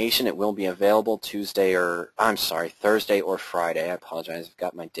presentation. It will be available Thursday or Friday. I apologize, I've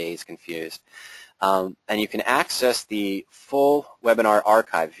got my days confused. And you can access the full webinar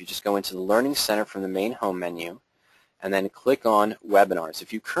archive if you just go into the Learning Center from the main Home menu and then click on Webinars.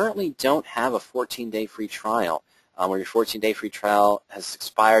 If you currently don't have a 14-day free trial, or your 14-day free trial has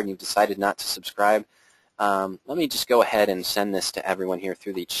expired and you've decided not to subscribe, let me just go ahead and send this to everyone here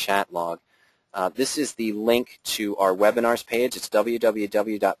through the chat log. This is the link to our webinars page. It's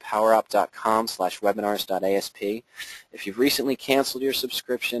www.powerup.com/webinars.asp. If you've recently canceled your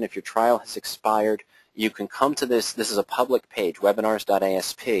subscription, if your trial has expired, you can come to this. This is a public page,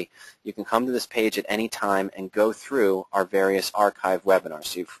 webinars.asp. You can come to this page at any time and go through our various archive webinars.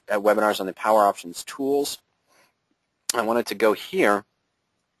 So you've got webinars on the Power Options tools. I wanted to go here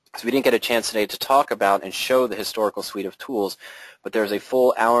So we didn't get a chance today to talk about and show the historical suite of tools, but there's a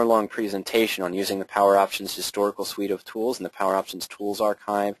full hour-long presentation on using the Power Options historical suite of tools in the Power Options Tools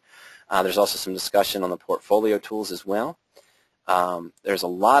Archive. There's also some discussion on the portfolio tools as well. There's a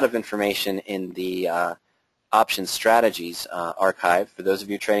lot of information in the Options Strategies archive. For those of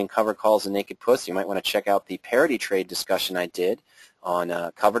you trading covered calls and naked puts, you might want to check out the parity trade discussion I did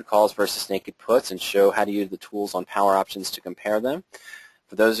on covered calls versus naked puts and show how to use the tools on Power Options to compare them.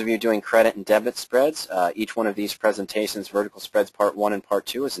 For those of you doing credit and debit spreads, each one of these presentations, Vertical Spreads Part 1 and Part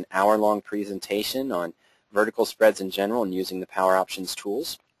 2, is an hour-long presentation on vertical spreads in general and using the Power Options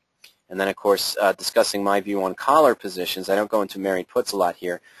tools. And then, of course, discussing my view on collar positions. I don't go into married puts a lot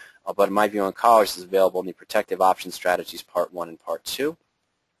here, but my view on collars is available in the Protective Option Strategies Part 1 and Part 2.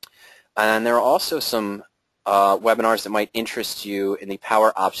 And there are also some webinars that might interest you in the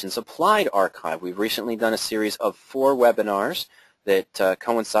Power Options Applied archive. We've recently done a series of 4 webinars that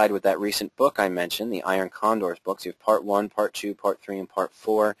coincide with that recent book I mentioned, the Iron Condors books. You have Part 1, Part 2, Part 3, and Part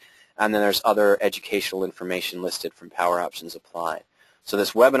 4. And then there's other educational information listed from Power Options Applied. So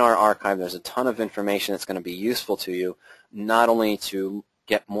this webinar archive, there's a ton of information that's going to be useful to you, not only to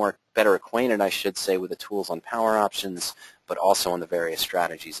get better acquainted, I should say, with the tools on Power Options, but also on the various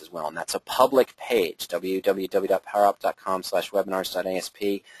strategies as well. And that's a public page, www.powerup.com/webinars.asp.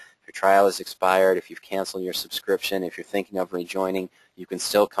 If your trial is expired, if you've canceled your subscription, if you're thinking of rejoining, you can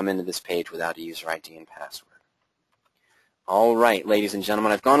still come into this page without a user ID and password. All right, ladies and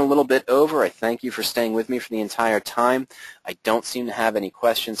gentlemen, I've gone a little bit over. I thank you for staying with me for the entire time. I don't seem to have any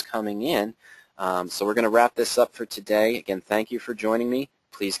questions coming in, so we're going to wrap this up for today. Again, thank you for joining me.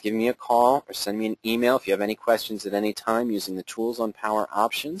 Please give me a call or send me an email if you have any questions at any time using the tools on Power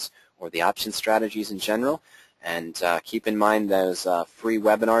Options or the option strategies in general. And keep in mind those free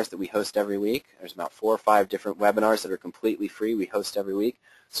webinars that we host every week. There's about 4 or 5 different webinars that are completely free we host every week.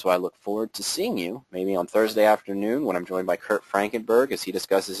 So I look forward to seeing you maybe on Thursday afternoon when I'm joined by Kurt Frankenberg as he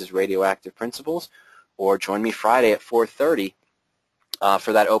discusses his radioactive principles, or join me Friday at 4:30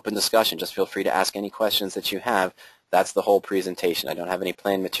 for that open discussion. Just feel free to ask any questions that you have. That's the whole presentation. I don't have any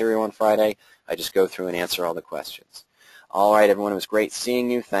planned material on Friday. I just go through and answer all the questions. All right, everyone. It was great seeing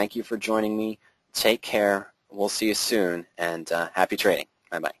you. Thank you for joining me. Take care. We'll see you soon, and happy trading.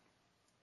 Bye-bye.